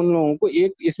इन दोनों लोगों को,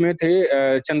 एक इसमें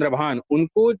थे चंद्रभान,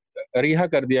 उनको रिहा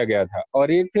कर दिया गया था,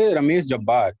 और एक थे रमेश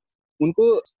जब्बार,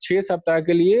 उनको 6 सप्ताह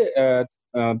के लिए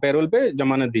पैरोल पे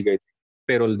जमानत दी गई थी,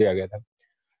 पैरोल दिया गया था।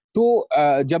 तो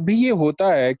जब भी ये होता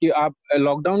है कि आप,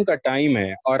 लॉकडाउन का टाइम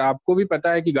है और आपको भी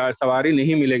पता है कि सवारी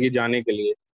नहीं मिलेगी जाने के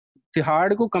लिए,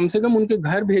 तिहाड़ को कम से कम उनके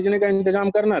घर भेजने का इंतजाम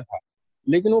करना था,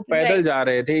 लेकिन वो पैदल राइट। जा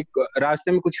रहे थे।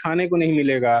 रास्ते में कुछ खाने को नहीं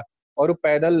मिलेगा, और वो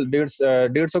पैदल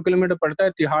 150 किलोमीटर पड़ता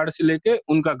है तिहाड़ से लेके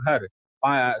उनका घर।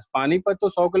 पानीपत तो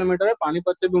 100 किलोमीटर है,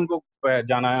 पानीपत से भी उनको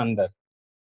जाना है अंदर,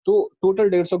 तो टोटल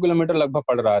 150 किलोमीटर लगभग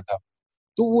पड़ रहा था।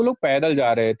 तो वो लोग पैदल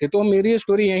जा रहे थे। तो मेरी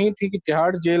स्टोरी यही थी कि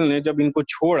तिहाड़ जेल ने जब इनको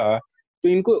छोड़ा, तो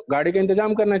इनको गाड़ी का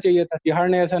इंतजाम करना चाहिए था, तिहाड़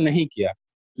ने ऐसा नहीं किया।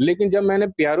 लेकिन जब मैंने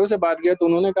पीआरओ से बात किया तो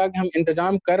उन्होंने कहा कि हम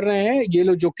इंतजाम कर रहे हैं, ये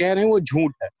लोग जो कह रहे हैं वो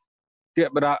झूठ है।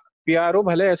 PRO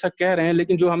भले ऐसा कह रहे हैं,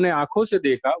 लेकिन जो हमने आंखों से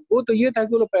देखा वो तो ये था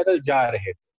कि वो लोग पैदल जा रहे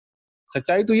थे।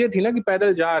 सच्चाई तो ये थी ना कि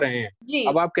पैदल जा रहे हैं। जी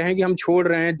अब आप कहें कि हम छोड़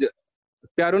रहे हैं,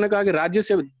 PRO ने कहा कि राज्य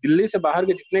से, दिल्ली से बाहर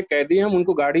के जितने कैदी हैं हम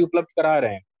उनको गाड़ी उपलब्ध करा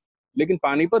रहे हैं, लेकिन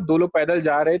पानीपत 2 लोग पैदल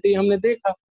जा रहे थे, ये हमने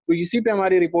देखा। तो इसी पे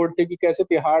हमारी रिपोर्ट थी कि कैसे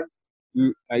तिहाड़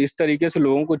इस तरीके से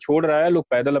लोगों को छोड़ रहा है, लोग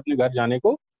पैदल अपने घर जाने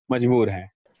को मजबूर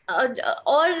हैं।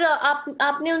 और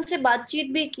आपने उनसे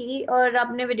बातचीत भी की और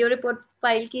आपने वीडियो रिपोर्ट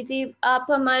फाइल की थी। आप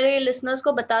हमारे लिसनर्स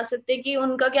को बता सकते कि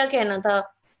उनका क्या कहना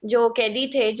था, जो कैदी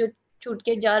थे जो छूट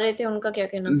के जा रहे थे, उनका क्या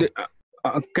कहना था?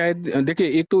 देखिए,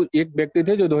 एक व्यक्ति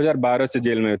थे जो 2012 से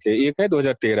जेल में थे, एक है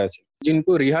 2013 से।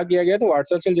 जिनको रिहा किया गया था वो 8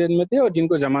 साल से जेल में थे, और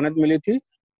जिनको जमानत मिली थी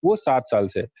वो 7 साल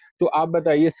से। तो आप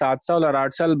बताइए, 7 साल और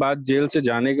 8 साल बाद जेल से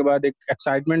जाने के बाद एक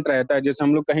एक्साइटमेंट रहता है। जैसे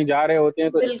हम लोग कहीं जा रहे होते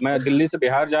हैं, तो मैं दिल्ली से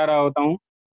बिहार जा रहा होता हूँ,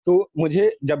 तो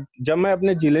मुझे जब मैं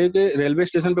अपने जिले के रेलवे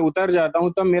स्टेशन पे उतर जाता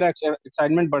हूँ, तब मेरा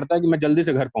एक्साइटमेंट बढ़ता है कि मैं जल्दी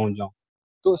से घर पहुंच जाऊँ।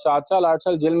 तो 7 साल 8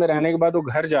 साल जेल में रहने के बाद वो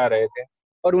घर जा रहे थे,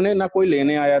 और उन्हें ना कोई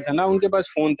लेने आया था, ना उनके पास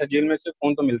फोन था, जेल में से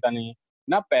फोन तो मिलता नहीं है,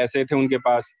 ना पैसे थे उनके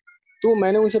पास। तो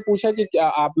मैंने उनसे पूछा कि क्या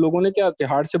आप लोगों ने क्या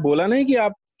तिहाड़ से बोला नहीं कि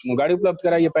आप गाड़ी उपलब्ध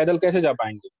कराइए, पैदल कैसे जा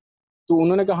पाएंगे? तो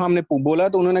उन्होंने कहा, हमने बोला,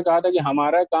 तो उन्होंने कहा था कि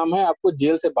हमारा काम है आपको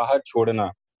जेल से बाहर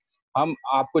छोड़ना। हम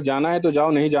आपको जाना है तो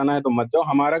जाओ, नहीं जाना है तो मत जाओ,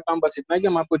 हमारा काम बस इतना है कि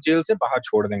हम आपको जेल से बाहर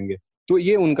छोड़ देंगे। तो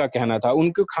ये उनका कहना था।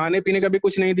 उनको खाने पीने का भी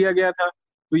कुछ नहीं दिया गया था,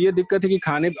 तो ये दिक्कत है कि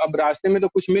अब रास्ते में तो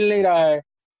कुछ मिल नहीं रहा है,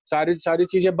 सारी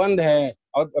चीजें बंद है।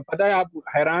 और पता है, आप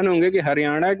हैरान होंगे कि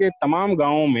हरियाणा के तमाम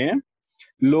गाँवों में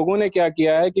लोगों ने क्या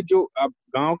किया है कि जो अब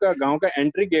गांव का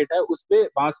एंट्री गेट है उस पे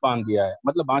बांस बांध दिया है,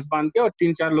 मतलब बांस बांध के, और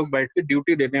 3-4 लोग बैठ के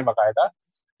ड्यूटी देते हैं बकायदा,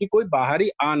 कि कोई बाहरी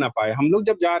आ ना पाए। हम लोग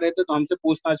जब जा रहे थे तो हमसे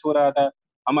पूछताछ हो रहा था,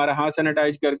 हमारा हाथ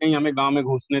सैनिटाइज करके ही हमें गांव में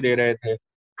घुसने दे रहे थे।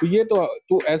 तो ये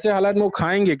तो ऐसे हालात में वो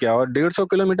खाएंगे क्या? और 150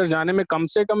 किलोमीटर जाने में कम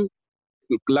से कम,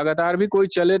 लगातार भी कोई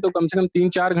चले तो कम से कम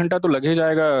 3-4 घंटा तो लगे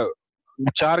जाएगा,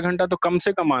 4 घंटा तो कम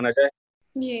से कम आना चाहिए।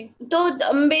 जी, तो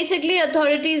बेसिकली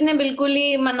अथॉरिटीज ने बिल्कुल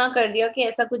ही मना कर दिया कि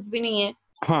ऐसा कुछ भी नहीं है।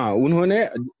 हाँ, उन्होंने,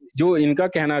 जो इनका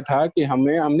कहना था कि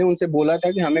हमने उनसे बोला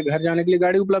था कि हमें घर जाने के लिए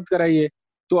गाड़ी उपलब्ध कराइए,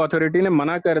 तो अथॉरिटी ने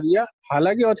मना कर दिया।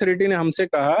 हालांकि अथॉरिटी ने हमसे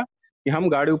कहा कि हम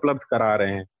गाड़ी उपलब्ध करा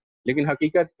रहे हैं, लेकिन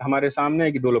हकीकत हमारे सामने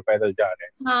है कि 2 लोग पैदल जा रहे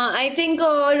हैं। हाँ, आई थिंक,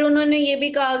 और उन्होंने ये भी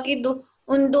कहा कि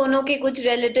उन दोनों के कुछ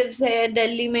रिलेटिव्स है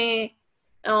दिल्ली में,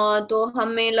 तो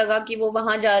हमें लगा कि वो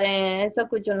वहां जा रहे हैं, ऐसा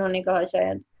कुछ उन्होंने कहा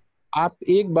शायद। आप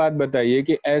एक बात बताइए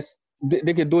कि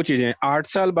देखिए, 2 चीजें हैं। 8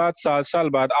 साल बाद, 7 साल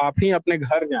बाद आप ही अपने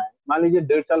घर जाएं, मान लीजिए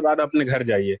 1.5 साल बाद अपने घर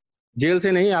जाइए, जेल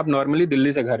से नहीं, आप नॉर्मली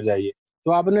दिल्ली से घर जाइए,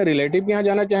 तो आप अपने रिलेटिव के यहाँ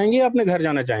जाना चाहेंगे या अपने घर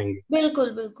जाना चाहेंगे?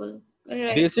 बिल्कुल बिल्कुल,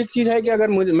 राइट। बेसिक चीज है कि अगर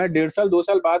मैं 1.5 साल 2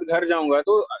 साल बाद घर जाऊंगा,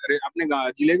 तो अपने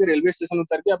जिले के रेलवे स्टेशन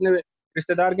उतर के अपने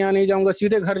रिश्तेदार के यहाँ नहीं जाऊंगा,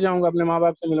 सीधे घर जाऊंगा, अपने माँ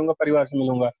बाप से मिलूंगा, परिवार से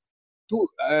मिलूंगा। तो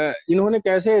इन्होंने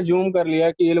कैसे एज्यूम कर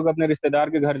लिया कि ये लोग अपने रिश्तेदार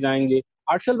के घर जाएंगे?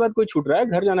 8 साल बाद कोई छूट रहा है,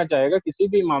 घर जाना चाहेगा, किसी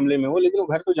भी मामले में हो, लेकिन वो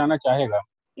घर तो जाना चाहेगा।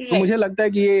 तो मुझे लगता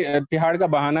है कि ये तिहाड़ का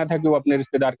बहाना था कि वो अपने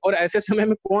रिश्तेदार, और ऐसे समय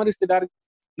में कौन रिश्तेदार,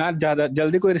 ना ज्यादा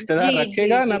जल्दी कोई रिश्तेदार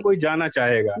रखेगा, ना कोई जाना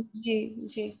चाहेगा। जी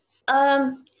जी।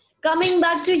 Coming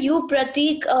back to you,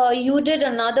 Pratik, you did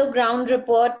another ground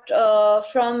report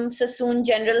from Sassoon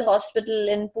General Hospital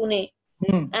in Pune.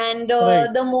 And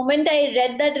right. The moment I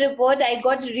read that report, I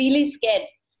got really scared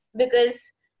because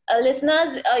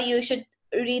listeners, you should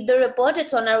read the report.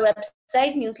 It's on our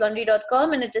website,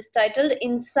 newslaundry.com, and it is titled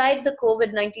Inside the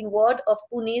COVID-19 Ward of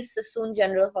Pune's Sassoon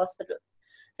General Hospital.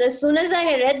 So as soon as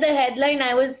I read the headline,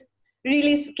 I was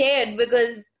really scared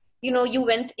because, you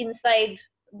went inside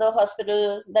the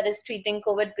hospital that is treating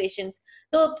COVID patients.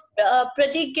 So,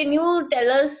 Pratik, can you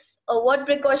tell us what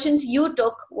precautions you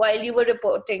took while you were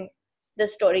reporting the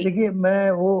story? देखिए,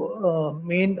 मैं वो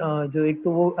main जो एक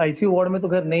तो वो ICU ward में तो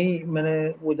खैर नहीं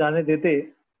मैंने वो जाने देते,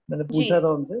 मैंने पूछा था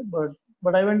उनसे,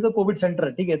 but I went to Covid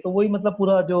centre, ठीक है। तो वही मतलब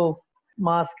पूरा जो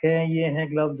मास्क है, ये हैं,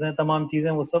 ग्लव्स हैं, तमाम चीजें,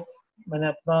 वो सब मैंने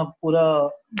अपना पूरा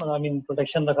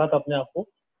प्रोटेक्शन रखा था, अपने आप को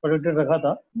प्रोटेक्टेड रखा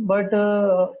था।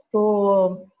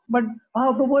 बट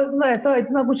हाँ, तो वो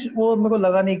इतना कुछ वो मेरे को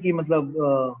लगा नहीं कि मतलब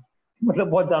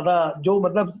बहुत ज्यादा जो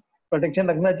प्रोटेक्शन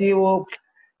रखना चाहिए वो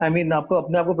आपको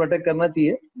अपने आप को प्रोटेक्ट करना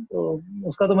चाहिए, तो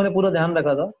उसका तो मैंने पूरा ध्यान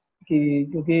रखा था कि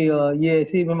क्योंकि ये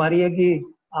ऐसी बीमारी है कि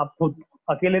आप खुद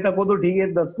अकेले तक हो तो ठीक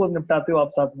है, 10 को निपटाते हो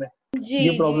आप साथ में,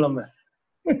 ये प्रॉब्लम है।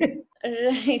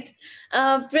 Right.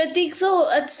 Pratik, so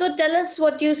tell us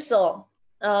what you saw.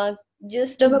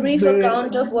 Just a brief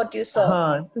account of what you saw.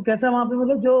 हाँ, तो कैसा वहाँ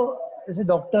पे जो ऐसे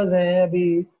डॉक्टर्स हैं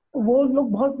अभी, वो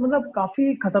लोग बहुत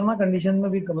काफी खतरनाक कंडीशन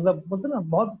में भी बोलते ना,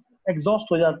 बहुत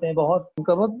एग्जॉस्ट हो जाते हैं,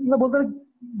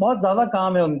 बहुत ज्यादा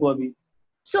काम है उनको अभी।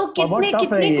 So कितने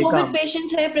कोविड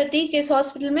पेशेंट्स हैं प्रतीक इस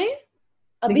हॉस्पिटल में?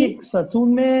 अभी देखिए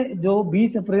ससून में जो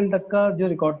 20 अप्रैल तक का जो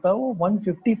रिकॉर्ड था वो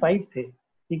 155 थे,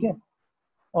 ठीक है,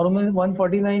 और उनमें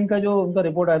 149 का जो उनका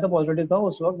रिपोर्ट आया था पॉजिटिव था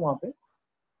उस वक्त वहाँ पे।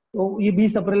 तो ये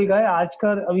 20 अप्रैल का है, आज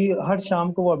का अभी हर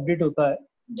शाम को वो अपडेट होता है,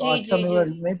 तो जी आज का जी मेरे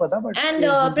जी। को नहीं पता, बट एंड ये जिस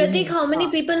दिन, Pratik, how many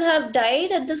हाँ, people have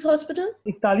died at this hospital?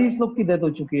 41 लोग की डेथ हो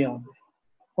चुकी है यहाँ पे,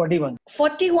 41।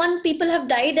 41 people have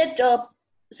died at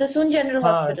Sassoon General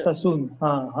हाँ Hospital. ससून,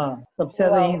 हाँ हाँ, सबसे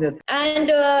ज्यादा यही Wow. Death.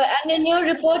 And in your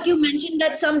report you mentioned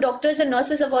that some doctors and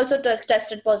nurses have also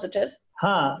tested positive.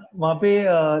 हाँ वहाँ पे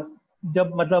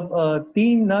जब मतलब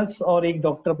 3 नर्स और 1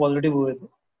 डॉक्टर पॉजिटिव हुए थे।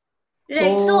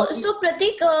 Right. तो So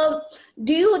Pratik,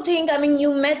 do you think, I mean,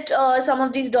 you met some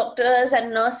of these doctors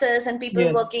and nurses and people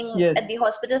yes working yes, at the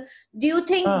hospital. Do you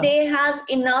think हाँ they have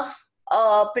enough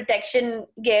protection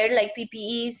gear like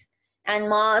PPEs and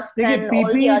masks देखिए and all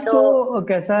the पीपीईस other? तो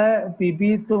कैसा है,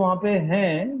 पीपीईस तो वहाँ पे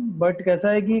हैं, but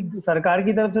कैसा है कि सरकार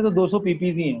की तरफ से तो 200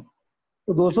 पीपीईस ही हैं,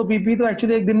 तो 200 पीपी तो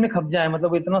एक्चुअली एक दिन में खप जाए,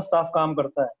 मतलब इतना स्टाफ काम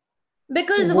करता है, तो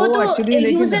Because वो वो तो एक्चुअली, use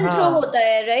लेकिन and throw हाँ होता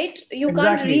है, right? You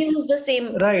can't exactly, reuse the same.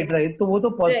 Right right, तो वो तो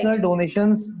पर्सनल Right.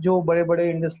 डोनेशंस जो बड़े बड़े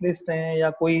इंडस्ट्रियलिस्ट हैं या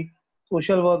कोई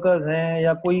सोशल वर्कर्स हैं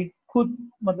या कोई खुद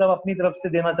मतलब अपनी तरफ से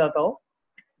देना चाहता हो,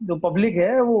 जो पब्लिक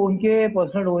है वो उनके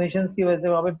पर्सनल डोनेशंस की वजह से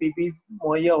वहाँ पे पीपी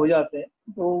मुहैया हो जाते हैं,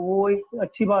 तो वो एक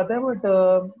अच्छी बात है। बट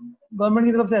गवर्नमेंट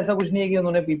की तरफ से ऐसा कुछ नहीं है कि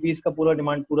उन्होंने पीपीईस का पूरा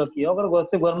डिमांड पूरा किया, अगर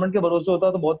से गवर्नमेंट के भरोसे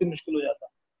होता तो बहुत ही मुश्किल हो जाता,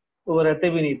 तो वो रहते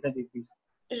भी नहीं इतने पीपीईस।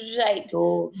 Right.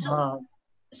 तो So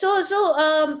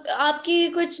हाँ आपकी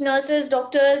कुछ नर्सेस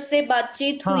डॉक्टर्स से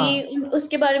बातचीत हुई, हाँ,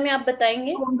 उसके बारे में आप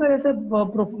बताएंगे? तो उनका जैसे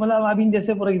मतलब अभी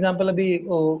जैसे फॉर एग्जांपल अभी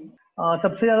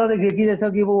सबसे ज्यादा देखिए जैसा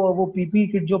कि वो पीपी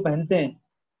किट जो पहनते हैं,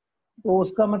 तो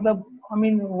उसका मतलब आई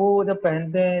मीन वो जब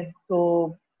पहनते हैं तो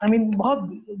आई मीन बहुत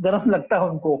गर्म लगता है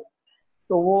उनको,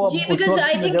 तो वो जी, अब उस बिकॉज वक्त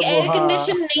आई में थिंक जब वो, एयर हाँ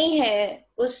कंडीशन नहीं है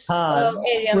उस हाँ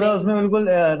एरिया पूरा में। उसमें बिल्कुल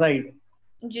राइट,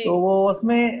 जी तो वो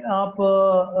उसमें आप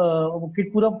वो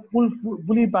किट पूरा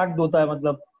फुली पैक्ड होता है,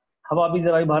 मतलब हवा भी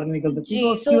जरा भी बाहर नहीं निकल सकती, जी,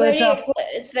 तो उसकी सो वजह से वेरी आपको,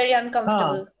 इट्स वेरी हाँ,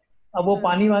 अनकंफर्टेबल। अब वो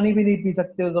पानी वानी भी नहीं पी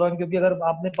सकते उस दौरान, क्योंकि अगर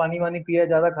आपने पानी वानी पिया है,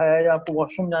 ज्यादा खाया है या आपको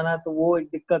वॉशरूम जाना है तो वो एक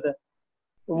दिक्कत है,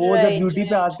 तो वो जब राइट ड्यूटी पे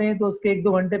राइट। आते हैं तो उसके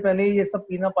 1-2 घंटे पहले ही ये सब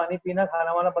पीना, पानी पीना,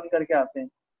 खाना वाना बंद करके आते हैं,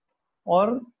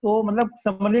 और तो मतलब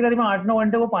समझिए करीबन 8-9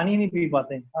 घंटे वो पानी नहीं पी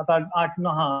पाते हैं,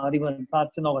 7-8-8-9, हाँ करीबन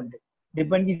 7 से 9 घंटे,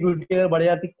 डिपेंड की ड्यूटी अगर बढ़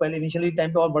जाती, पहले इनिशियली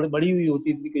टाइम पे और बड़ी हुई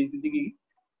होती थी, किसी किसी की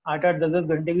 8-8 10-10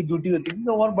 घंटे की ड्यूटी होती थी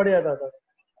तो और बढ़ जाता था।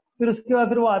 फिर उसके बाद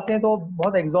फिर वो आते हैं तो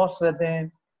बहुत एग्जॉस्ट रहते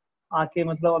हैं आके,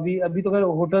 मतलब अभी अभी तो अगर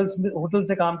होटल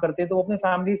से काम करते हैं तो वो अपने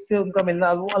फैमिली से उनका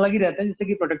मिलना वो अलग ही रहता है, जिससे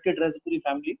कि प्रोटेक्टेड रहे पूरी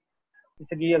फैमिली,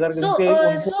 जैसे कि अगर So उनके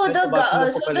उनको so है तो बाकी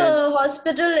लोग को so फैलेगा। the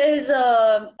hospital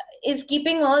is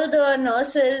keeping all the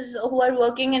nurses who are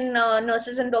working in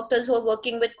nurses and doctors who are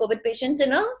working with COVID patients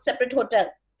in a separate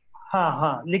hotel. हाँ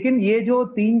हाँ, लेकिन ये जो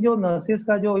 3 जो नर्सेस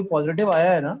का जो पॉजिटिव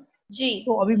आया है ना, जी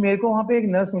तो अभी मेरे को वहाँ पे एक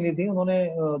नर्स मिली थी, उन्होंने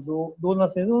दो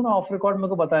नर्सेज, उन्होंने ऑफ रिकॉर्ड मेरे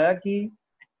को बताया कि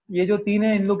ये जो 3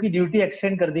 है इन लोग की ड्यूटी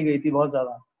एक्सटेंड कर दी गई थी बहुत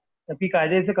ज्यादा, जबकि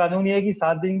कायदे से कानून ये है कि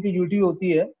 7 दिन की ड्यूटी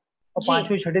होती है और जी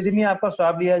 5वें 6ठे दिन ही आपका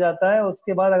स्वाब लिया जाता है,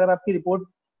 उसके बाद अगर आपकी रिपोर्ट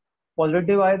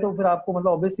पॉजिटिव आए तो फिर आपको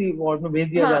मतलब ऑब्वियसली वार्ड में भेज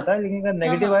दिया हाँ जाता है, लेकिन अगर हाँ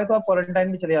नेगेटिव हाँ। आए तो आप क्वारंटाइन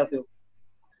में चले जाते हो।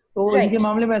 तो इनके राइट।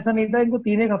 मामले में ऐसा नहीं था, इनको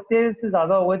 3 एक हफ्ते से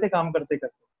ज्यादा हो गए थे काम करते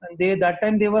करते, and they that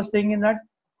time they were staying in that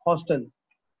hostel.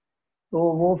 तो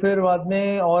वो फिर बाद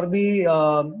में और भी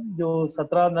जो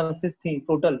 17 नर्सेस थी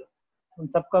टोटल, उन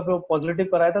सबका जो पॉजिटिव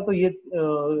कराया था, तो ये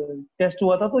टेस्ट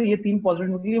हुआ था तो ये 3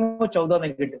 पॉजिटिव निकली, वो 14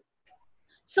 नेगेटिव। तो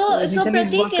So इनिशियली इस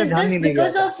Pratik, बात का is ध्यान this नहीं दिया गया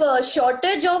because था। of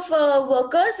shortage of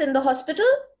workers in the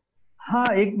hospital? हाँ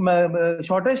एक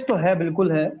शॉर्टेज तो है,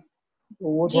 बिल्कुल है, तो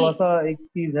वो जी थोड़ा सा एक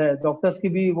चीज है, डॉक्टर्स की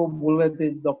भी वो बोल रहे थे,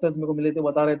 डॉक्टर्स मेरे को मिले थे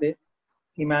बता रहे थे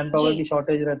कि मैन जी पावर की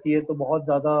शॉर्टेज रहती है, तो बहुत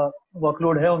ज्यादा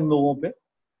वर्कलोड है उन लोगों पे,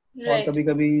 और राइट कभी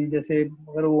कभी जैसे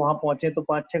अगर वो वहाँ पहुंचे तो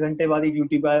 5-6 घंटे बाद ही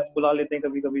ड्यूटी पे बुला लेते हैं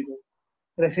कभी कभी, तो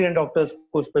रेसिडेंट डॉक्टर्स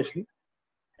को स्पेशली,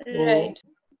 तो राइट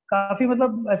काफी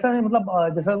मतलब ऐसा है,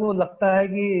 मतलब जैसा वो लगता है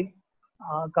कि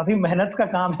काफी मेहनत का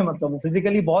काम है, मतलब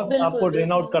फिजिकली बहुत बिल्कुल आपको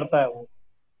ड्रेन आउट बिल्कुल। करता है वो,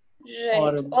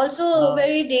 और राइट, ऑल्सो हाँ,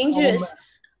 वेरी और वो डेंजरस।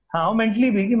 हाँ वो मेंटली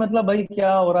भी कि मतलब भाई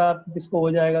क्या हो रहा है, किसको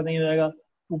हो जाएगा नहीं हो जाएगा,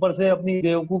 ऊपर से अपनी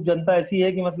बेवकूफ जनता ऐसी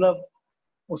है कि मतलब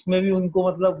उसमें भी उनको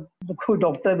मतलब कोई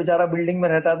डॉक्टर बेचारा बिल्डिंग में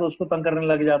रहता है तो उसको तंग करने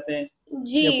लग जाते हैं,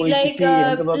 या G, कोई like किसी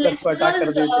हेल्थ वर्कर्स को अटैक कर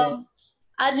listeners, देते हैं।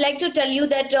 I'd like to tell you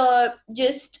that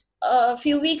just a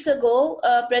few weeks ago,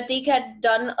 Pratik had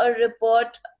done a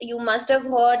report. You must have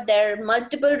heard there are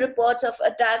multiple reports of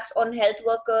attacks on health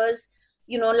workers.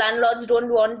 You know, landlords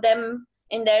don't want them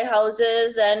in their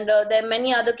houses, and there are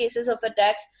many other cases of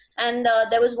attacks. And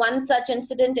there was one such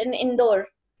incident in Indore,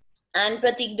 and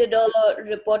Pratik did a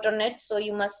report on it, so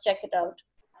you must check it out.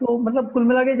 तो मतलब कुल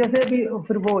मिला के जैसे अभी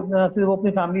फिर वो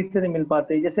अपनी फैमिली से नहीं मिल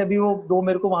पाते, जैसे अभी वो दो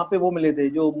मेरे को वहाँ पे वो मिले थे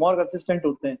जो मॉर्ग असिस्टेंट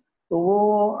होते हैं, तो वो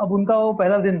अब उनका वो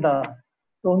पहला दिन था,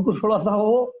 तो उनको थोड़ा सा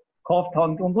वो खौफ था,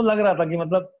 उनको लग रहा था कि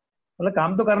मतलब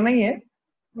काम तो करना ही है,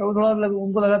 वो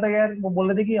उनको लगा था कि यार, वो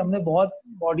बोल रहे थे कि हमने बहुत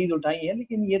बॉडीज उठाई है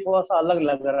लेकिन ये थोड़ा सा अलग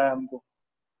लग रहा है हमको,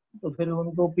 तो फिर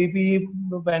उनको पीपी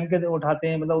पहन के उठाते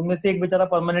हैं, मतलब उनमें से एक बेचारा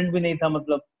परमानेंट भी नहीं था,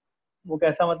 मतलब वो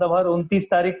कैसा, मतलब हर 29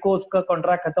 तारीख को उसका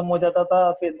कॉन्ट्रैक्ट खत्म हो जाता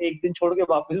था, फिर एक दिन छोड़ के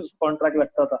वापस उसका कॉन्ट्रैक्ट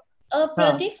लगता था। हाँ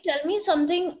Pratik, tell me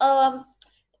something.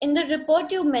 In the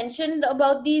report, you mentioned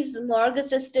about these morgue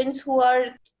assistants who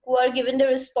are given the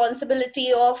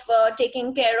responsibility of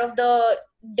taking care of the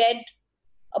dead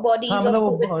हाँ, bodies मतलब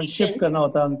of COVID वो शिफ्ट patients. करना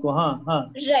होता है उनको। हाँ हाँ।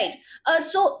 Right.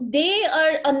 So they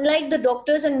are unlike the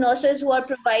doctors and nurses who are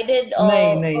provided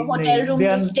नहीं a नहीं hotel नहीं, room they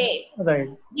to are stay.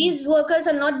 Right. These workers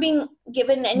are not being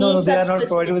given no any no, they such are not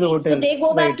provided with facility. So hotel. they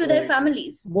go back right to their right,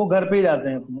 families वो घर पे ही जाते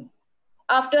हैं अपने।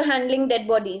 after handling dead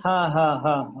bodies. हाँ हाँ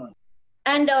हाँ हाँ।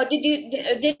 And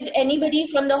did anybody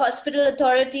from the hospital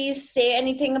authorities say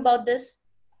anything about this?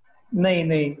 नहीं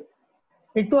नहीं,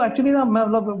 एक तो एक्चुअली ना मैं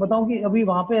मतलब बताऊं कि अभी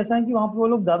वहाँ पे ऐसा है कि वहाँ पे वो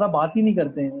लोग ज्यादा बात ही नहीं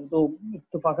करते हैं, तो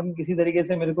इत्तेफाकन किसी तरीके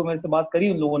से मेरे से बात करी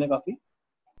उन लोगों ने काफी,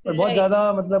 पर बहुत Right.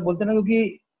 ज्यादा मतलब बोलते हैं ना,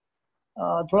 क्योंकि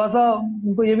थोड़ा सा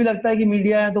उनको ये भी लगता है कि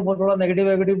मीडिया है तो वो थोड़ा नेगेटिव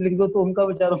वेगेटिव लिख दो तो उनका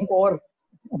बेचारों को और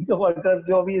उनके वर्कर्स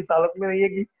जो अभी इस हालत में नहीं है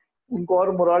कि उनको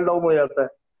और मोरल डाउन हो जाता है।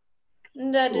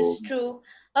 That is तो true.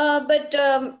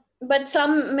 But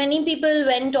many people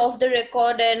went off the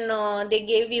record and they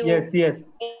gave you yes yes,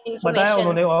 बताया information.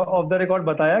 उन्होंने ऑफ द रिकॉर्ड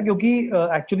बताया, क्योंकि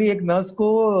एक्चुअली एक नर्स को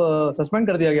सस्पेंड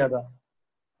कर दिया गया था,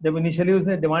 जब इनिशियली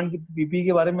उसने डिमांड पीपी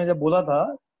के बारे में जब बोला था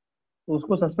तो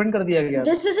उसको सस्पेंड कर दिया गया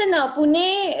था। This is in Pune.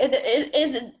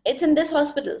 It's in this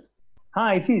hospital?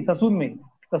 हाँ, इसी ससून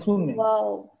में।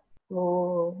 Wow.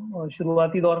 तो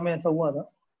शुरुआती दौर में ऐसा हुआ था,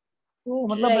 तो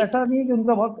मतलब Right. ऐसा नहीं है कि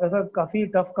उनका बहुत ऐसा काफी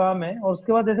टफ काम है। और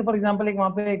उसके बाद जैसे फॉर एग्जांपल एक वहाँ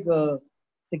पे एक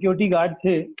सिक्योरिटी गार्ड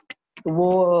थे, तो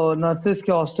वो नर्सेस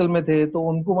के हॉस्टल में थे, तो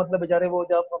उनको मतलब बेचारे वो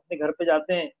जब अपने घर पे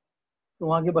जाते हैं तो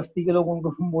वहाँ के बस्ती के लोग उनको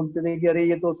बोलते थे कि अरे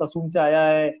ये तो ससून से आया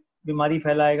है, बीमारी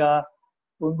फैलाएगा,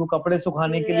 तो उनको कपड़े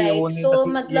सुखाने के लिए वो Right. नहीं So,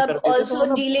 ये matlab करते थे, तो also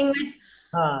मतलब dealing with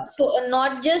हाँ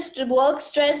not just work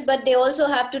stress, but they also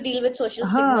have to deal with social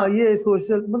हाँ, stigma. ये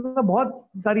सोशल मतलब बहुत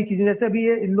सारी चीजें, जैसे अभी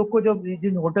ये इन लोग को जब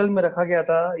जिन होटल में रखा गया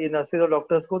था ये नर्सेज और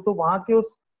डॉक्टर्स को, तो वहाँ के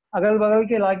उस अगल बगल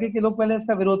के इलाके के लोग पहले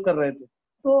इसका विरोध कर रहे थे,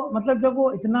 तो मतलब जब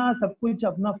वो इतना सब कुछ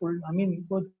अपना फुल आई मीन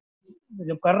तो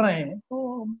जब कर रहे हैं तो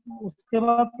उसके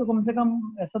बाद तो कम से कम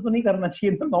ऐसा तो नहीं करना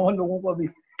चाहिए ना नॉर्मल लोगों को, अभी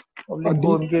और पब्लिक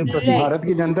को उनके प्रति। Right. भारत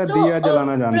की जनता So, दिया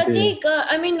जलाना जानती है। Pratik,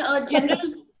 I mean,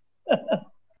 general.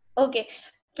 Okay,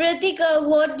 Pratik,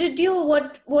 what did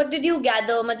you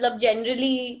gather? Matlab,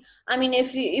 generally, I mean,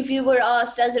 if you were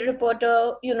asked as a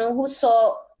reporter, who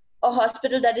saw a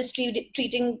hospital that is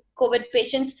treating COVID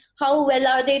patients, how well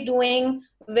are they doing?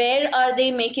 Where are they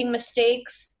making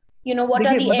mistakes? What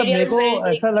are देखिए, the मतलब मेरे areas को where they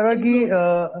ऐसा could लगा कि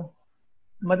improve?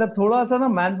 मतलब थोड़ा सा ना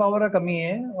मैन पावर का कमी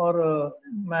है, और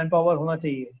मैन पावर होना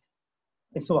चाहिए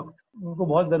इस वक्त, उनको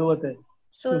बहुत जरूरत है,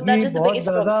 So that क्योंकि is the बहुत biggest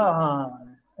ज्यादा, problem. हाँ,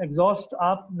 एग्जॉस्ट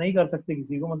आप नहीं कर सकते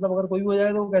किसी को, मतलब अगर कोई भी हो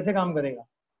जाए तो वो कैसे काम करेगा।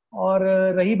 और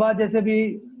रही बात जैसे भी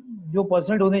जो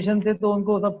पर्सनल डोनेशन से तो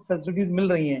उनको सब फैसिलिटीज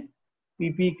मिल रही हैं,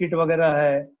 पीपी किट वगैरह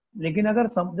है, लेकिन अगर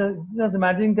जस्ट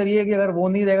इमेजिन करिए कि अगर वो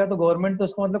नहीं रहेगा तो गवर्नमेंट तो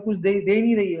उसको मतलब कुछ दे ही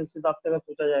नहीं रही है उस हिसाब से, अगर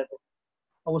सोचा जाए तो,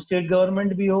 और वो स्टेट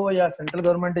गवर्नमेंट भी हो या सेंट्रल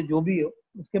गवर्नमेंट है जो भी हो,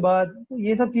 उसके बाद तो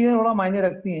ये सब चीज़ें थोड़ा मायने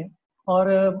रखती हैं।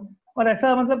 और और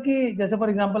ऐसा मतलब कि जैसे फॉर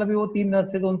एग्जांपल अभी वो 3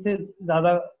 नर्स थे तो उनसे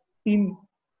ज़्यादा 3,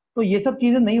 तो ये सब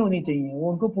चीज़ें नहीं होनी चाहिए,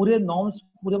 वो उनको पूरे नॉर्म्स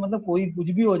पूरे, मतलब कोई कुछ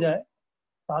भी हो जाए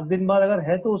 7 दिन बाद अगर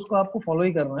है तो उसको आपको फॉलो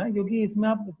ही करना है, क्योंकि इसमें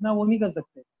आप इतना वो नहीं कर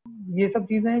सकते। ये सब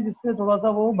चीज़ें हैं जिसपे थोड़ा सा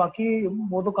वो, बाकी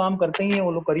वो तो काम करते ही हैं,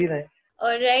 वो लोग कर ही रहे हैं।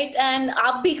 All right, and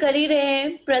आप भी कर ही रहे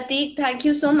हैं, Pratik. Thank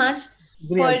you so much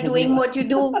शुक्रिया for doing शुक्रिया। what you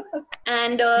do.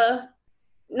 And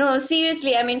no,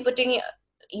 seriously, I mean,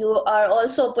 you are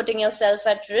also putting yourself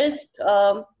at risk.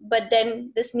 But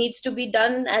then this needs to be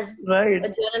done as right.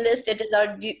 a journalist.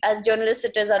 As journalists,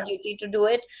 it is our duty to do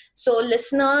it. So,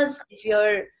 listeners, if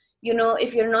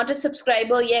you're not a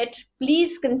subscriber yet,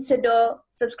 please consider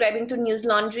subscribing to News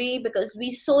Laundry, because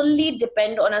we solely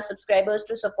depend on our subscribers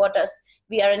to support us.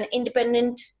 We are an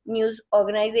independent news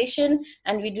organization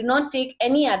and we do not take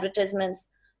any advertisements.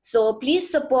 So please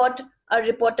support our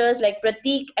reporters like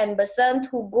Pratik and Basant,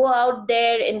 who go out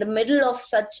there in the middle of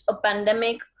such a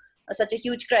pandemic, such a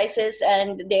huge crisis,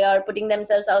 and they are putting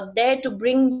themselves out there to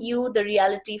bring you the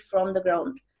reality from the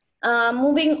ground.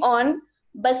 Moving on,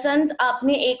 बसंत,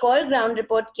 आपने एक और ground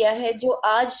report किया है जो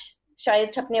आज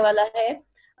शायद छपने वाला है,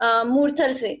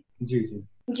 मूर्थल से। जी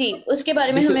जी, उसके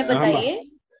बारे में जैसे हमें बताइए।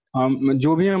 हम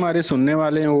जो भी हमारे सुनने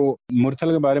वाले हैं वो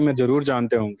मुरथल के बारे में जरूर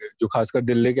जानते होंगे, जो खासकर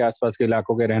दिल्ली के आसपास के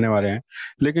इलाकों के रहने वाले हैं।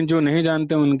 लेकिन जो नहीं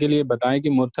जानते उनके लिए बताएं कि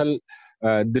मुरथल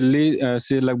दिल्ली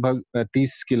से लगभग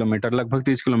 30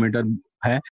 किलोमीटर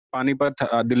है, पानीपत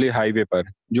दिल्ली हाईवे पर,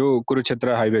 जो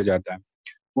कुरुक्षेत्र हाईवे जाता है।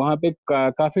 वहाँ पे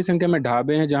काफी संख्या में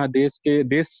ढाबे हैं जहाँ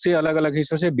देश से अलग अलग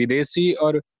हिस्सों से विदेशी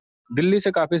और दिल्ली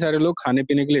से काफी सारे लोग खाने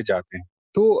पीने के लिए जाते हैं।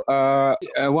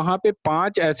 तो वहाँ पे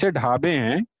 5 ऐसे ढाबे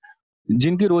हैं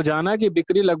जिनकी रोजाना की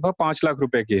बिक्री लगभग 5 लाख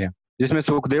रुपए की है, जिसमें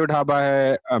सुखदेव ढाबा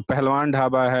है, पहलवान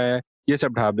ढाबा है, ये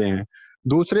सब ढाबे हैं।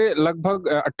 दूसरे लगभग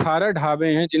 18 ढाबे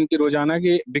हैं जिनकी रोजाना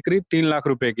की बिक्री 3 लाख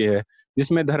रुपए की है,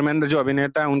 जिसमें धर्मेंद्र जो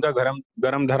अभिनेता है उनका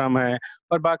गरम धर्म है,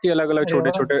 और बाकी अलग अलग अरे छोटे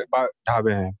वाह। छोटे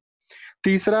ढाबे हैं।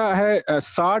 तीसरा है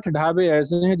 60 ढाबे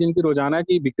ऐसे हैं जिनकी रोजाना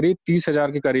की बिक्री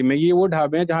 30,000 के करीब में। ये वो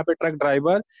ढाबे हैं जहाँ पे ट्रक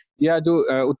ड्राइवर या जो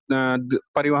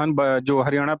परिवहन जो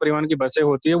हरियाणा परिवहन की बसें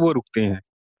होती है वो रुकती हैं।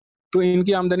 तो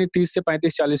इनकी आमदनी 30 से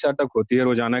 35-40 हजार तक होती है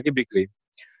रोजाना की बिक्री।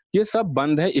 ये सब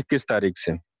बंद है 21 तारीख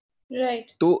से। राइट।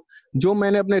 तो जो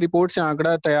मैंने अपने रिपोर्ट से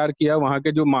आंकड़ा तैयार किया, वहाँ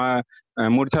के जो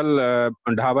मुरथल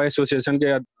ढाबा एसोसिएशन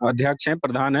के अध्यक्ष हैं,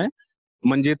 प्रधान है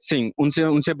मंजीत सिंह,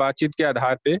 उनसे बातचीत के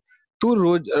आधार पे तो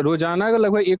रोजाना का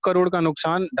लगभग 1 करोड़ का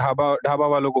नुकसान ढाबा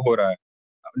वालों को हो रहा है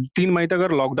 3 मई तक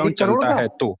अगर लॉकडाउन 1 करोड़ चलता का? है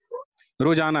तो।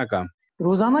 रोजाना का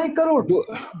रोजाना 1 करोड़? जो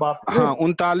बाप रे। हाँ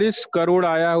 39 करोड़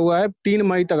आया हुआ है 3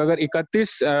 मई तक। अगर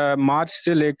 31 मार्च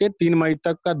से लेके 3 मई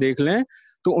तक का देख लें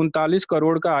तो 39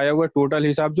 करोड़ का आया हुआ टोटल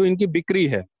हिसाब जो इनकी बिक्री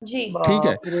है। जी। ठीक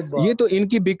है, बाप रे बाप। ये तो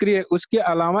इनकी बिक्री है। उसके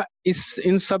अलावा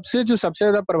इन सबसे जो सबसे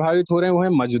ज्यादा प्रभावित हो रहे हैं वो है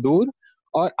मजदूर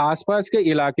और आसपास के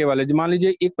इलाके वाले। मान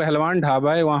लीजिए एक पहलवान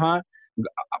ढाबा है, वहाँ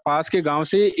पास के गांव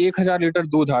से 1000 लीटर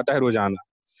दूध आता है रोजाना।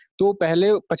 तो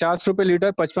पहले 50 रुपए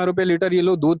लीटर, 55 रुपए लीटर ये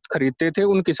लोग दूध खरीदते थे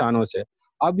उन किसानों से।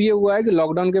 अब ये हुआ है कि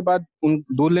लॉकडाउन के बाद उन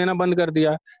दूध लेना बंद कर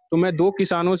दिया। तो मैं 2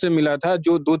 किसानों से मिला था,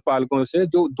 जो दूध पालकों से,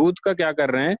 जो दूध का क्या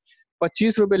कर रहे हैं,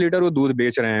 25 रुपए लीटर वो दूध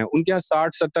बेच रहे हैं। उनके यहाँ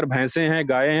 60-70 भैंसे हैं,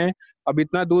 गायें हैं। अब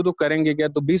इतना दूध वो करेंगे क्या?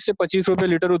 तो 20 से 25 रुपए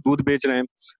लीटर वो दूध बेच रहे हैं।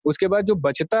 उसके बाद जो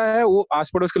बचता है वो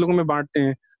आस पड़ोस के लोगों में बांटते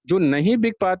हैं। जो नहीं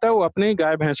बिक पाता वो अपने ही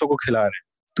गाय भैंसों को खिला रहे हैं।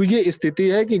 तो ये स्थिति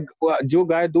है कि जो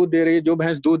गाय दूध दे रही है, जो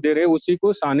भैंस दूध दे रही है, उसी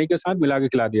को सानी के साथ मिला के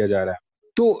खिला दिया जा रहा है।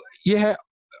 तो ये है।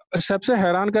 सबसे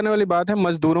हैरान करने वाली बात है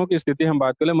मजदूरों की स्थिति। हम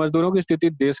बात करें, मजदूरों की स्थिति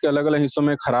देश के अलग अलग हिस्सों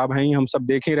में खराब है ही, हम सब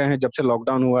देख ही रहे हैं जब से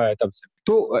लॉकडाउन हुआ है तब से।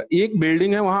 तो एक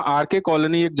बिल्डिंग है वहाँ आरके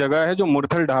कॉलोनी एक जगह है, जो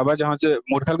मुरथल ढाबा, जहाँ से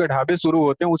मुरथल के ढाबे शुरू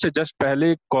होते हैं, उससे जस्ट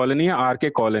पहले एक कॉलोनी है आरके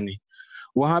कॉलोनी।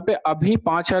 वहाँ पे अभी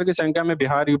 5000 की संख्या में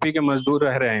बिहार यूपी के मजदूर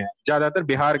रह रहे हैं। ज्यादातर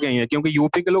बिहार के ही हैं, क्योंकि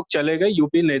यूपी के लोग चले गए,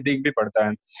 यूपी नजदीक भी पड़ता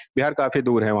है, बिहार काफी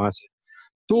दूर है वहां से।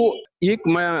 तो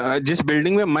मैं जिस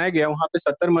बिल्डिंग में मैं गया वहां पे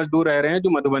 70 मजदूर रह रहे हैं, जो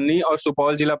मधुबनी और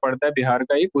सुपौल जिला पड़ता है बिहार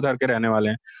का, एक उधर के रहने वाले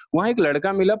हैं। वहां एक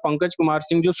लड़का मिला, पंकज कुमार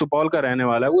सिंह, जो सुपौल का रहने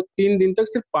वाला है। वो 3 दिन तक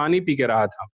सिर्फ पानी पी के रहा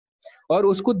था। और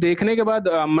उसको देखने के बाद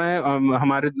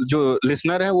हमारे जो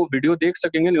लिसनर है वो वीडियो देख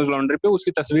सकेंगे न्यूज लॉन्ड्री पे,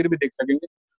 उसकी तस्वीर भी देख सकेंगे।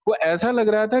 वो ऐसा लग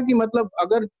रहा था कि मतलब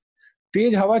अगर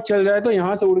तेज हवा चल जाए तो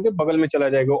यहाँ से उड़ के बगल में चला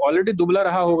जाएगा। ऑलरेडी दुबला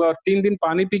रहा होगा, और 3 दिन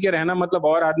पानी पी के रहना मतलब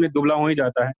और आदमी दुबला हो ही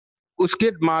जाता है। उसके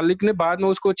मालिक ने बाद में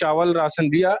उसको चावल राशन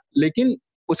दिया, लेकिन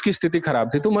उसकी स्थिति खराब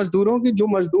थी। तो मजदूरों की, जो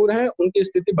मजदूर हैं उनकी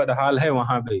स्थिति बदहाल है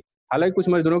वहां पे। हालांकि कुछ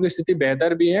मजदूरों की स्थिति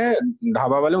बेहतर भी है,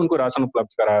 ढाबा वाले उनको राशन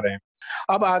उपलब्ध करा रहे हैं।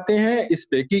 अब आते हैं इस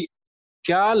पे कि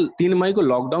क्या 3 मई को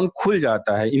लॉकडाउन खुल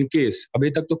जाता है, इन केस, अभी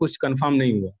तक तो कुछ कंफर्म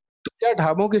नहीं हुआ, तो क्या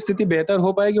ढाबों की स्थिति बेहतर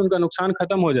हो पाएगी, उनका नुकसान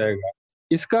खत्म हो जाएगा?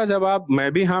 इसका जवाब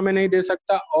मैं भी हाँ में नहीं दे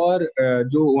सकता। और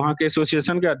जो वहाँ के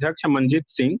एसोसिएशन के अध्यक्ष हैं मंजीत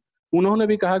सिंह, उन्होंने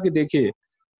भी कहा कि देखिए,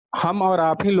 हम और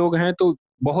आप ही लोग हैं, तो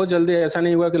बहुत जल्दी ऐसा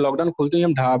नहीं हुआ कि लॉकडाउन खुलते ही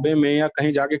हम ढाबे में या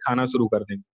कहीं जाके खाना शुरू कर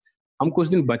देंगे। हम कुछ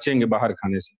दिन बचेंगे बाहर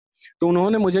खाने से। तो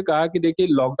उन्होंने मुझे कहा कि देखिए,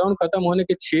 लॉकडाउन खत्म होने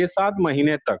के 6-7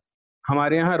 महीने तक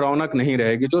हमारे यहाँ रौनक नहीं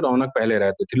रहेगी, जो रौनक पहले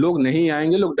रहती थी। लोग नहीं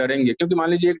आएंगे, लोग डरेंगे, क्योंकि मान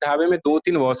लीजिए एक ढाबे में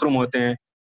 2-3 वॉशरूम होते हैं,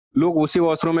 लोग उसी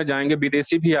वॉशरूम में जाएंगे।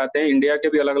 विदेशी भी आते हैं, इंडिया के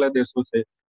भी अलग अलग देशों से।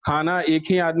 खाना एक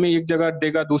ही आदमी एक जगह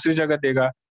देगा, दूसरी जगह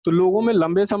देगा, तो लोगों में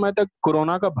लंबे समय तक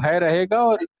कोरोना का भय रहेगा।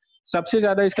 और सबसे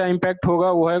ज्यादा इसका इम्पैक्ट होगा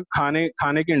वो है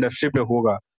खाने की इंडस्ट्री पे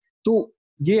होगा। तो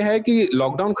ये है कि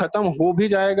लॉकडाउन खत्म हो भी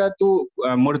जाएगा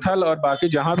तो मुरथल और बाकी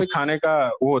जहां भी खाने का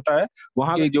वो होता है,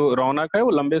 वहां की जो रौनक है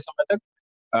वो लंबे समय तक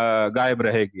गायब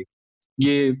रहेगी।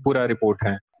 ये पूरा रिपोर्ट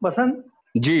है। बसंत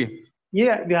जी, ये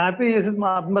यहाँ पे जैसे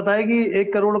आपने बताया कि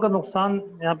 1 करोड़ का नुकसान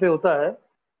यहाँ पे होता है,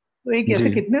 तो एक ऐसे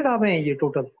जी। कितने ढाबे हैं ये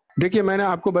टोटल? देखिए, मैंने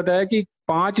आपको बताया कि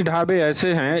 5 ढाबे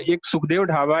ऐसे हैं। एक सुखदेव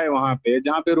ढाबा है वहां पे,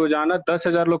 जहाँ पे रोजाना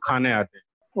 10,000 लोग खाने आते हैं।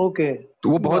 ओके। तो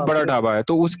वो बहुत बाप बड़ा रे। ढाबा है,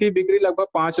 तो उसकी बिक्री लगभग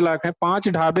 5 लाख है। 5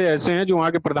 ढाबे ऐसे हैं जो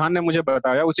वहाँ के प्रधान ने मुझे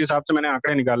बताया, उस हिसाब से मैंने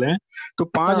आंकड़े निकाले हैं। तो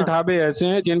 5 हाँ। ढाबे ऐसे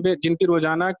हैं जिनकी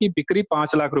रोजाना की बिक्री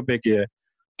 5 लाख रुपए की है।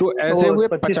 तो ऐसे हुए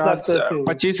 25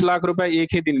 25 लाख रुपए एक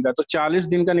ही दिन का, तो 40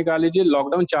 दिन का निकाल लीजिए,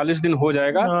 लॉकडाउन 40 दिन हो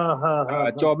जाएगा,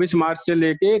 24 मार्च से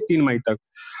लेके 3 मई तक।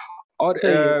 और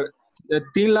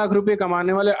 3 लाख रुपए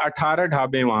कमाने वाले 18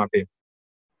 ढाबे वहां पे,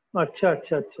 अच्छा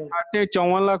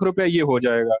 54 लाख रुपए ये हो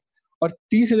जाएगा। और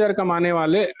 30,000 कमाने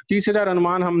वाले, 30,000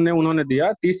 अनुमान हमने उन्होंने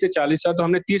दिया, 30 से 40,000, तो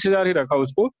हमने 30,000 ही रखा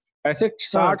उसको, ऐसे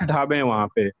 60 ढाबे हैं वहां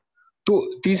पे। तो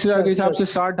 30,000 के हिसाब से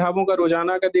 60 ढाबों का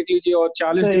रोजाना का देख लीजिए, और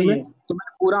 40 दिन में, तो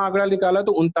मैंने पूरा आंकड़ा निकाला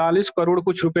तो 39 करोड़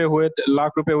कुछ रुपए हुए थे,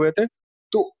 लाख रुपए हुए थे।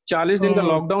 तो 40 दिन का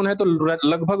लॉकडाउन है, तो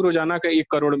लगभग रोजाना का 1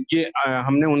 करोड़, ये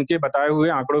हमने उनके बताए हुए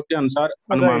आंकड़ों के अनुसार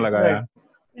अनुमान लगाया।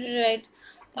 राइट।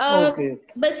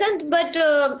 बसंत, बट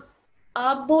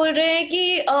आप बोल रहे हैं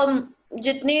कि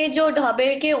जितने जो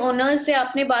ढाबे के ओनर्स से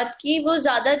आपने बात की, वो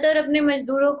ज्यादातर अपने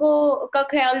मजदूरों का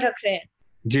ख्याल रख रहे हैं।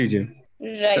 जी जी,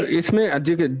 राइट। इसमें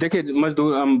देखिए,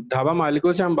 मजदूर, ढाबा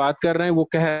मालिकों से हम बात कर रहे हैं, वो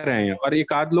कह रहे हैं, और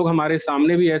एक आध लोग हमारे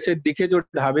सामने भी ऐसे दिखे जो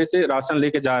ढाबे से राशन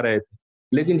लेके जा रहे थे।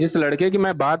 लेकिन जिस लड़के की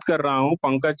मैं बात कर रहा हूँ,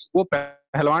 पंकज, वो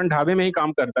पहलवान ढाबे में ही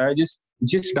काम करता है,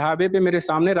 जिस ढाबे पे मेरे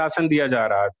सामने राशन दिया जा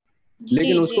रहा था,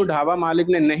 लेकिन उसको ढाबा मालिक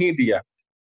ने नहीं दिया,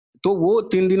 तो वो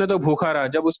 3 दिनों तक भूखा रहा।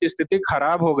 जब उसकी स्थिति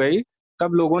खराब हो गई,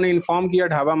 तब लोगों ने इन्फॉर्म किया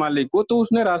ढाबा मालिक को, तो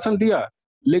उसने राशन दिया,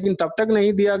 लेकिन तब तक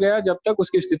नहीं दिया गया जब तक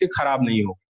उसकी स्थिति खराब नहीं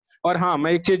हो। और हाँ,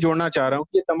 मैं एक चीज जोड़ना चाह रहा हूँ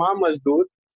कि तमाम मजदूर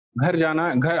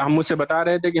हम मुझसे बता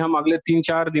रहे थे कि हम अगले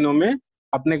 3-4 दिनों में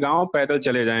अपने गांव पैदल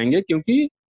चले जाएंगे, क्योंकि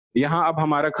यहाँ अब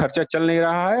हमारा खर्चा चल नहीं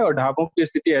रहा है और ढाबों की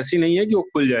स्थिति ऐसी नहीं है कि वो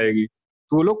खुल जाएगी।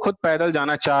 तो वो लोग खुद पैदल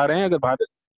जाना चाह रहे हैं। अगर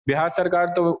बिहार सरकार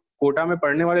तो कोटा में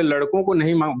पढ़ने वाले लड़कों को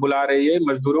नहीं बुला रही है,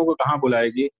 मजदूरों को कहाँ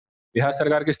बुलाएगी? बिहार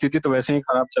सरकार की स्थिति तो वैसे ही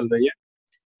खराब चल रही है।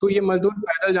 तो ये मजदूर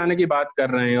पैदल जाने की बात कर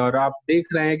रहे हैं, और आप देख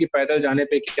रहे हैं कि पैदल जाने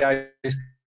पे क्या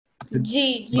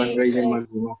जी बन रही है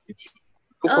मजदूरों की।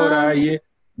 दुख हो रहा है, ये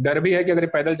डर भी है कि अगर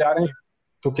पैदल जा रहे हैं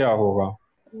तो क्या होगा।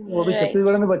 वो भी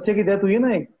छत्तीसगढ़ में बच्चे की डेथ हुई है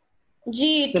ना, एक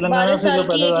जी, 12 साल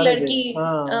की एक लड़की,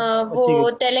 वो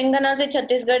तेलंगाना से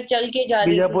छत्तीसगढ़ चल के जा रही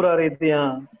थी, बीजापुर आ रही थी।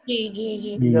 हाँ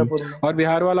जी बीजापुर। और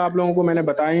बिहार वाला आप लोगों को मैंने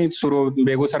बताया शुरू,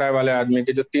 बेगूसराय वाले आदमी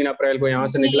की, जो 3 अप्रैल को यहाँ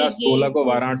से निकला, 16 को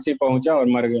वाराणसी पहुंचा और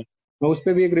मर गया। मैं उस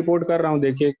पर भी एक रिपोर्ट कर रहा हूँ,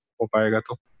 देखिए हो पाएगा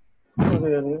तो।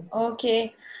 Okay,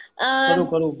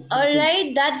 all right,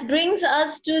 that brings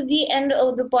us to the end of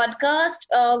the podcast.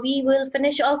 We will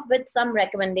finish off with some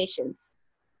recommendations.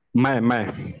 मैं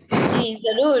जी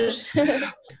जरूर।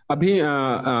 अभी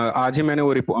आज ही मैं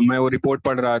वो रिपोर्ट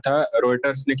पढ़ रहा था,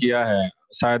 रॉयटर्स ने किया है,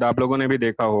 शायद आप लोगों ने भी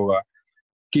देखा होगा,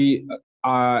 कि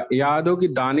याद हो कि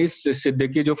दानिश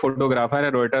सिद्दीकी जो फोटोग्राफर है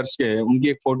रॉयटर्स के, उनकी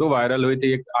एक फोटो वायरल हुई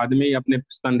थी, एक आदमी अपने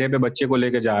कंधे पे बच्चे को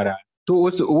लेके जा रहा है, तो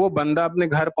वो बंदा अपने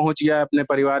घर पहुंच गया अपने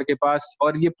परिवार के पास,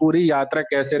 और ये पूरी यात्रा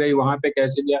कैसे रही, वहां पे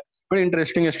कैसे गया, बड़ी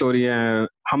इंटरेस्टिंग स्टोरी है।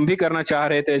 हम भी करना चाह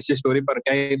रहे थे इस स्टोरी पर,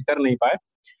 कहीं कर नहीं पाए।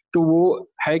 तो वो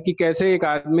है कि कैसे एक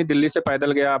आदमी दिल्ली से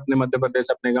पैदल गया अपने मध्य प्रदेश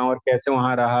अपने गांव, और कैसे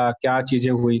वहां रहा, क्या चीजें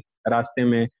हुई रास्ते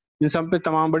में, इन सब पे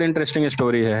तमाम बड़ी इंटरेस्टिंग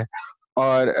स्टोरी है।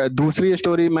 और दूसरी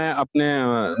स्टोरी मैं अपने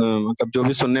मतलब जो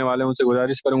भी सुनने वाले हैं उनसे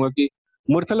गुजारिश करूंगा कि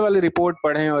मुरथल वाली रिपोर्ट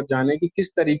पढ़ें और जानें कि किस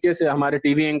तरीके से हमारे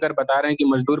टीवी एंकर बता रहे हैं कि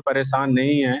मजदूर परेशान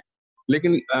नहीं है,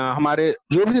 लेकिन हमारे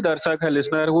जो भी दर्शक है,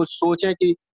 लिसनर, वो सोचें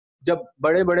कि जब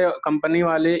बड़े बड़े कंपनी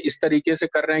वाले इस तरीके से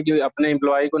कर रहे हैं कि अपने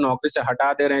एम्प्लॉय को नौकरी से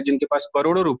हटा दे रहे हैं जिनके पास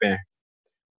करोड़ों रुपए हैं,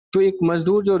 तो एक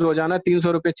मजदूर जो रोजाना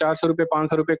 300 रुपए, 400 रुपए,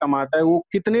 500 रुपए कमाता है, वो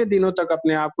कितने दिनों तक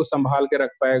अपने आप को संभाल के रख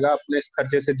पाएगा, अपने इस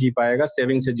खर्चे से जी पाएगा,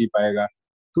 सेविंग से जी पाएगा?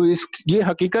 तो ये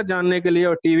हकीकत जानने के लिए,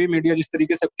 और टीवी मीडिया जिस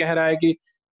तरीके से कह रहा है कि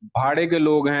भाड़े के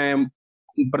लोग हैं,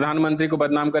 प्रधानमंत्री को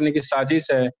बदनाम करने की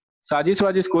साजिश है, साजिश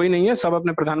वाजिश कोई नहीं है, सब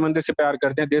अपने प्रधानमंत्री से प्यार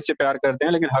करते हैं, देश से प्यार करते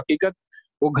हैं, लेकिन हकीकत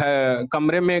वो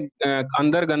कमरे में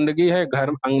अंदर गंदगी है, घर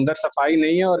अंदर सफाई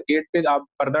नहीं है, और गेट पे आप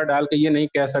पर्दा डाल के ये नहीं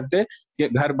कह सकते कि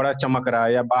घर बड़ा चमक रहा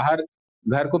है, या बाहर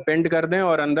घर को पेंट कर दें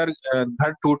और अंदर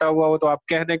घर टूटा हुआ हो तो आप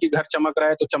कह दें कि घर चमक रहा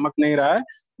है, तो चमक नहीं रहा है।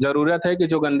 जरूरत है कि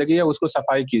जो गंदगी है उसको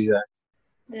सफाई की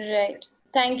जाए। Right,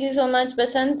 thank you so much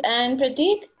Basant and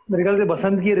प्रतीक। मेरे ख्याल से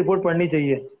बसंत की रिपोर्ट पढ़नी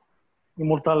चाहिए,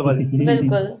 मुरथल वाली।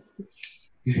 बिल्कुल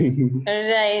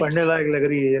राइट, पढ़ने लायक लग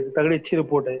रही है, तगड़ी अच्छी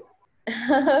रिपोर्ट है।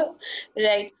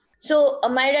 Right. So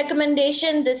my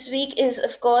recommendation this week is,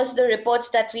 of course, the reports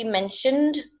that we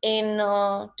mentioned in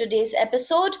today's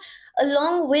episode,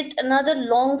 along with another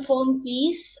long-form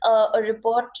piece, a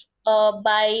report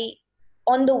by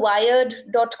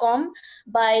onthewired.com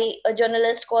by a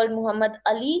journalist called Muhammad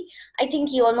Ali. I think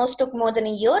he almost took more than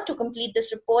a year to complete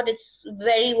this report. It's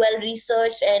very well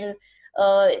researched, and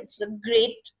it's a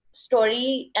great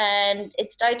story, and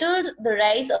it's titled The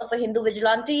Rise of a Hindu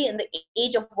Vigilante in the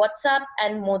Age of WhatsApp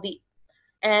and Modi.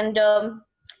 And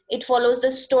it follows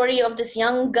the story of this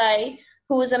young guy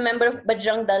who is a member of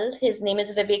Bajrang Dal. His name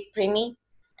is Vivek Premi,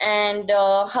 and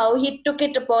how he took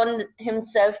it upon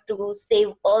himself to save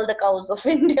all the cows of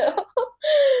India.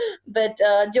 But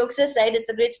jokes aside, it's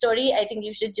a great story. I think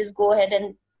you should just go ahead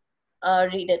and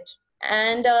read it.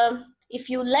 And if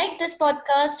you like this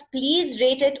podcast, please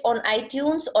rate it on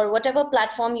iTunes or whatever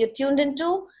platform you're tuned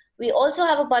into. We also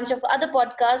have a bunch of other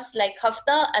podcasts like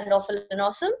Hafta and Awful and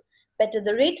Awesome. Better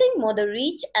the rating, more the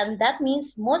reach, and that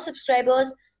means more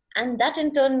subscribers, and that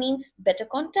in turn means better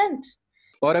content.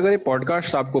 और अगर ये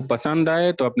podcast आपको पसंद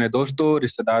आए तो अपने दोस्तों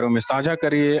रिश्तेदारों में साझा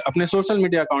करिए, अपने सोशल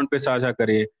मीडिया अकाउंट पे साझा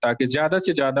करिए, ताकि ज्यादा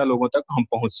से ज्यादा लोगों तक हम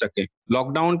पहुंच सके।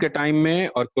 लॉकडाउन के टाइम में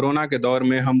और कोरोना के दौर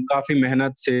में हम काफी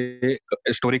मेहनत से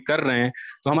स्टोरी कर रहे हैं,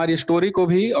 तो हमारी स्टोरी को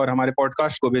भी और हमारे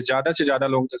पॉडकास्ट को भी ज्यादा से ज्यादा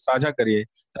लोगों तक साझा करिए,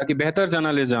 ताकि बेहतर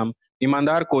जर्नलिज्म,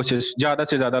 ईमानदार कोशिश ज्यादा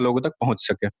से ज्यादा लोगों तक पहुंच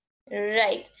सके।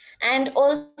 Right. And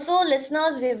also,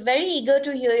 listeners, we're very eager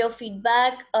to hear your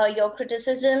feedback, your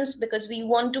criticisms, because we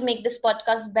want to make this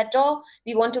podcast better.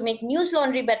 We want to make News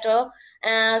Laundry better.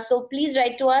 So please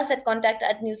write to us at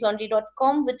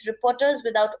contact@newslaundry.com with Reporters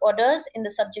Without Orders in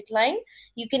the subject line.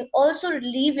 You can also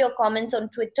leave your comments on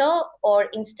Twitter or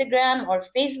Instagram or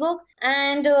Facebook.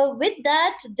 And with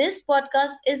that, this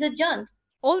podcast is adjourned.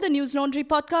 All the News Laundry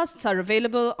podcasts are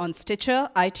available on Stitcher,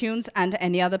 iTunes, and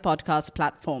any other podcast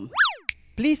platform.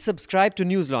 Please subscribe to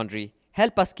News Laundry.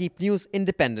 Help us keep news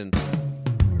independent.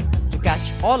 To catch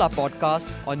all our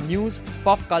podcasts on news,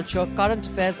 pop culture, current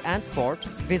affairs, and sport,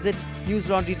 visit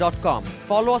newslaundry.com.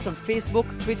 Follow us on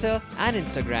Facebook, Twitter, and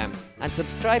Instagram, and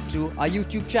subscribe to our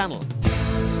YouTube channel.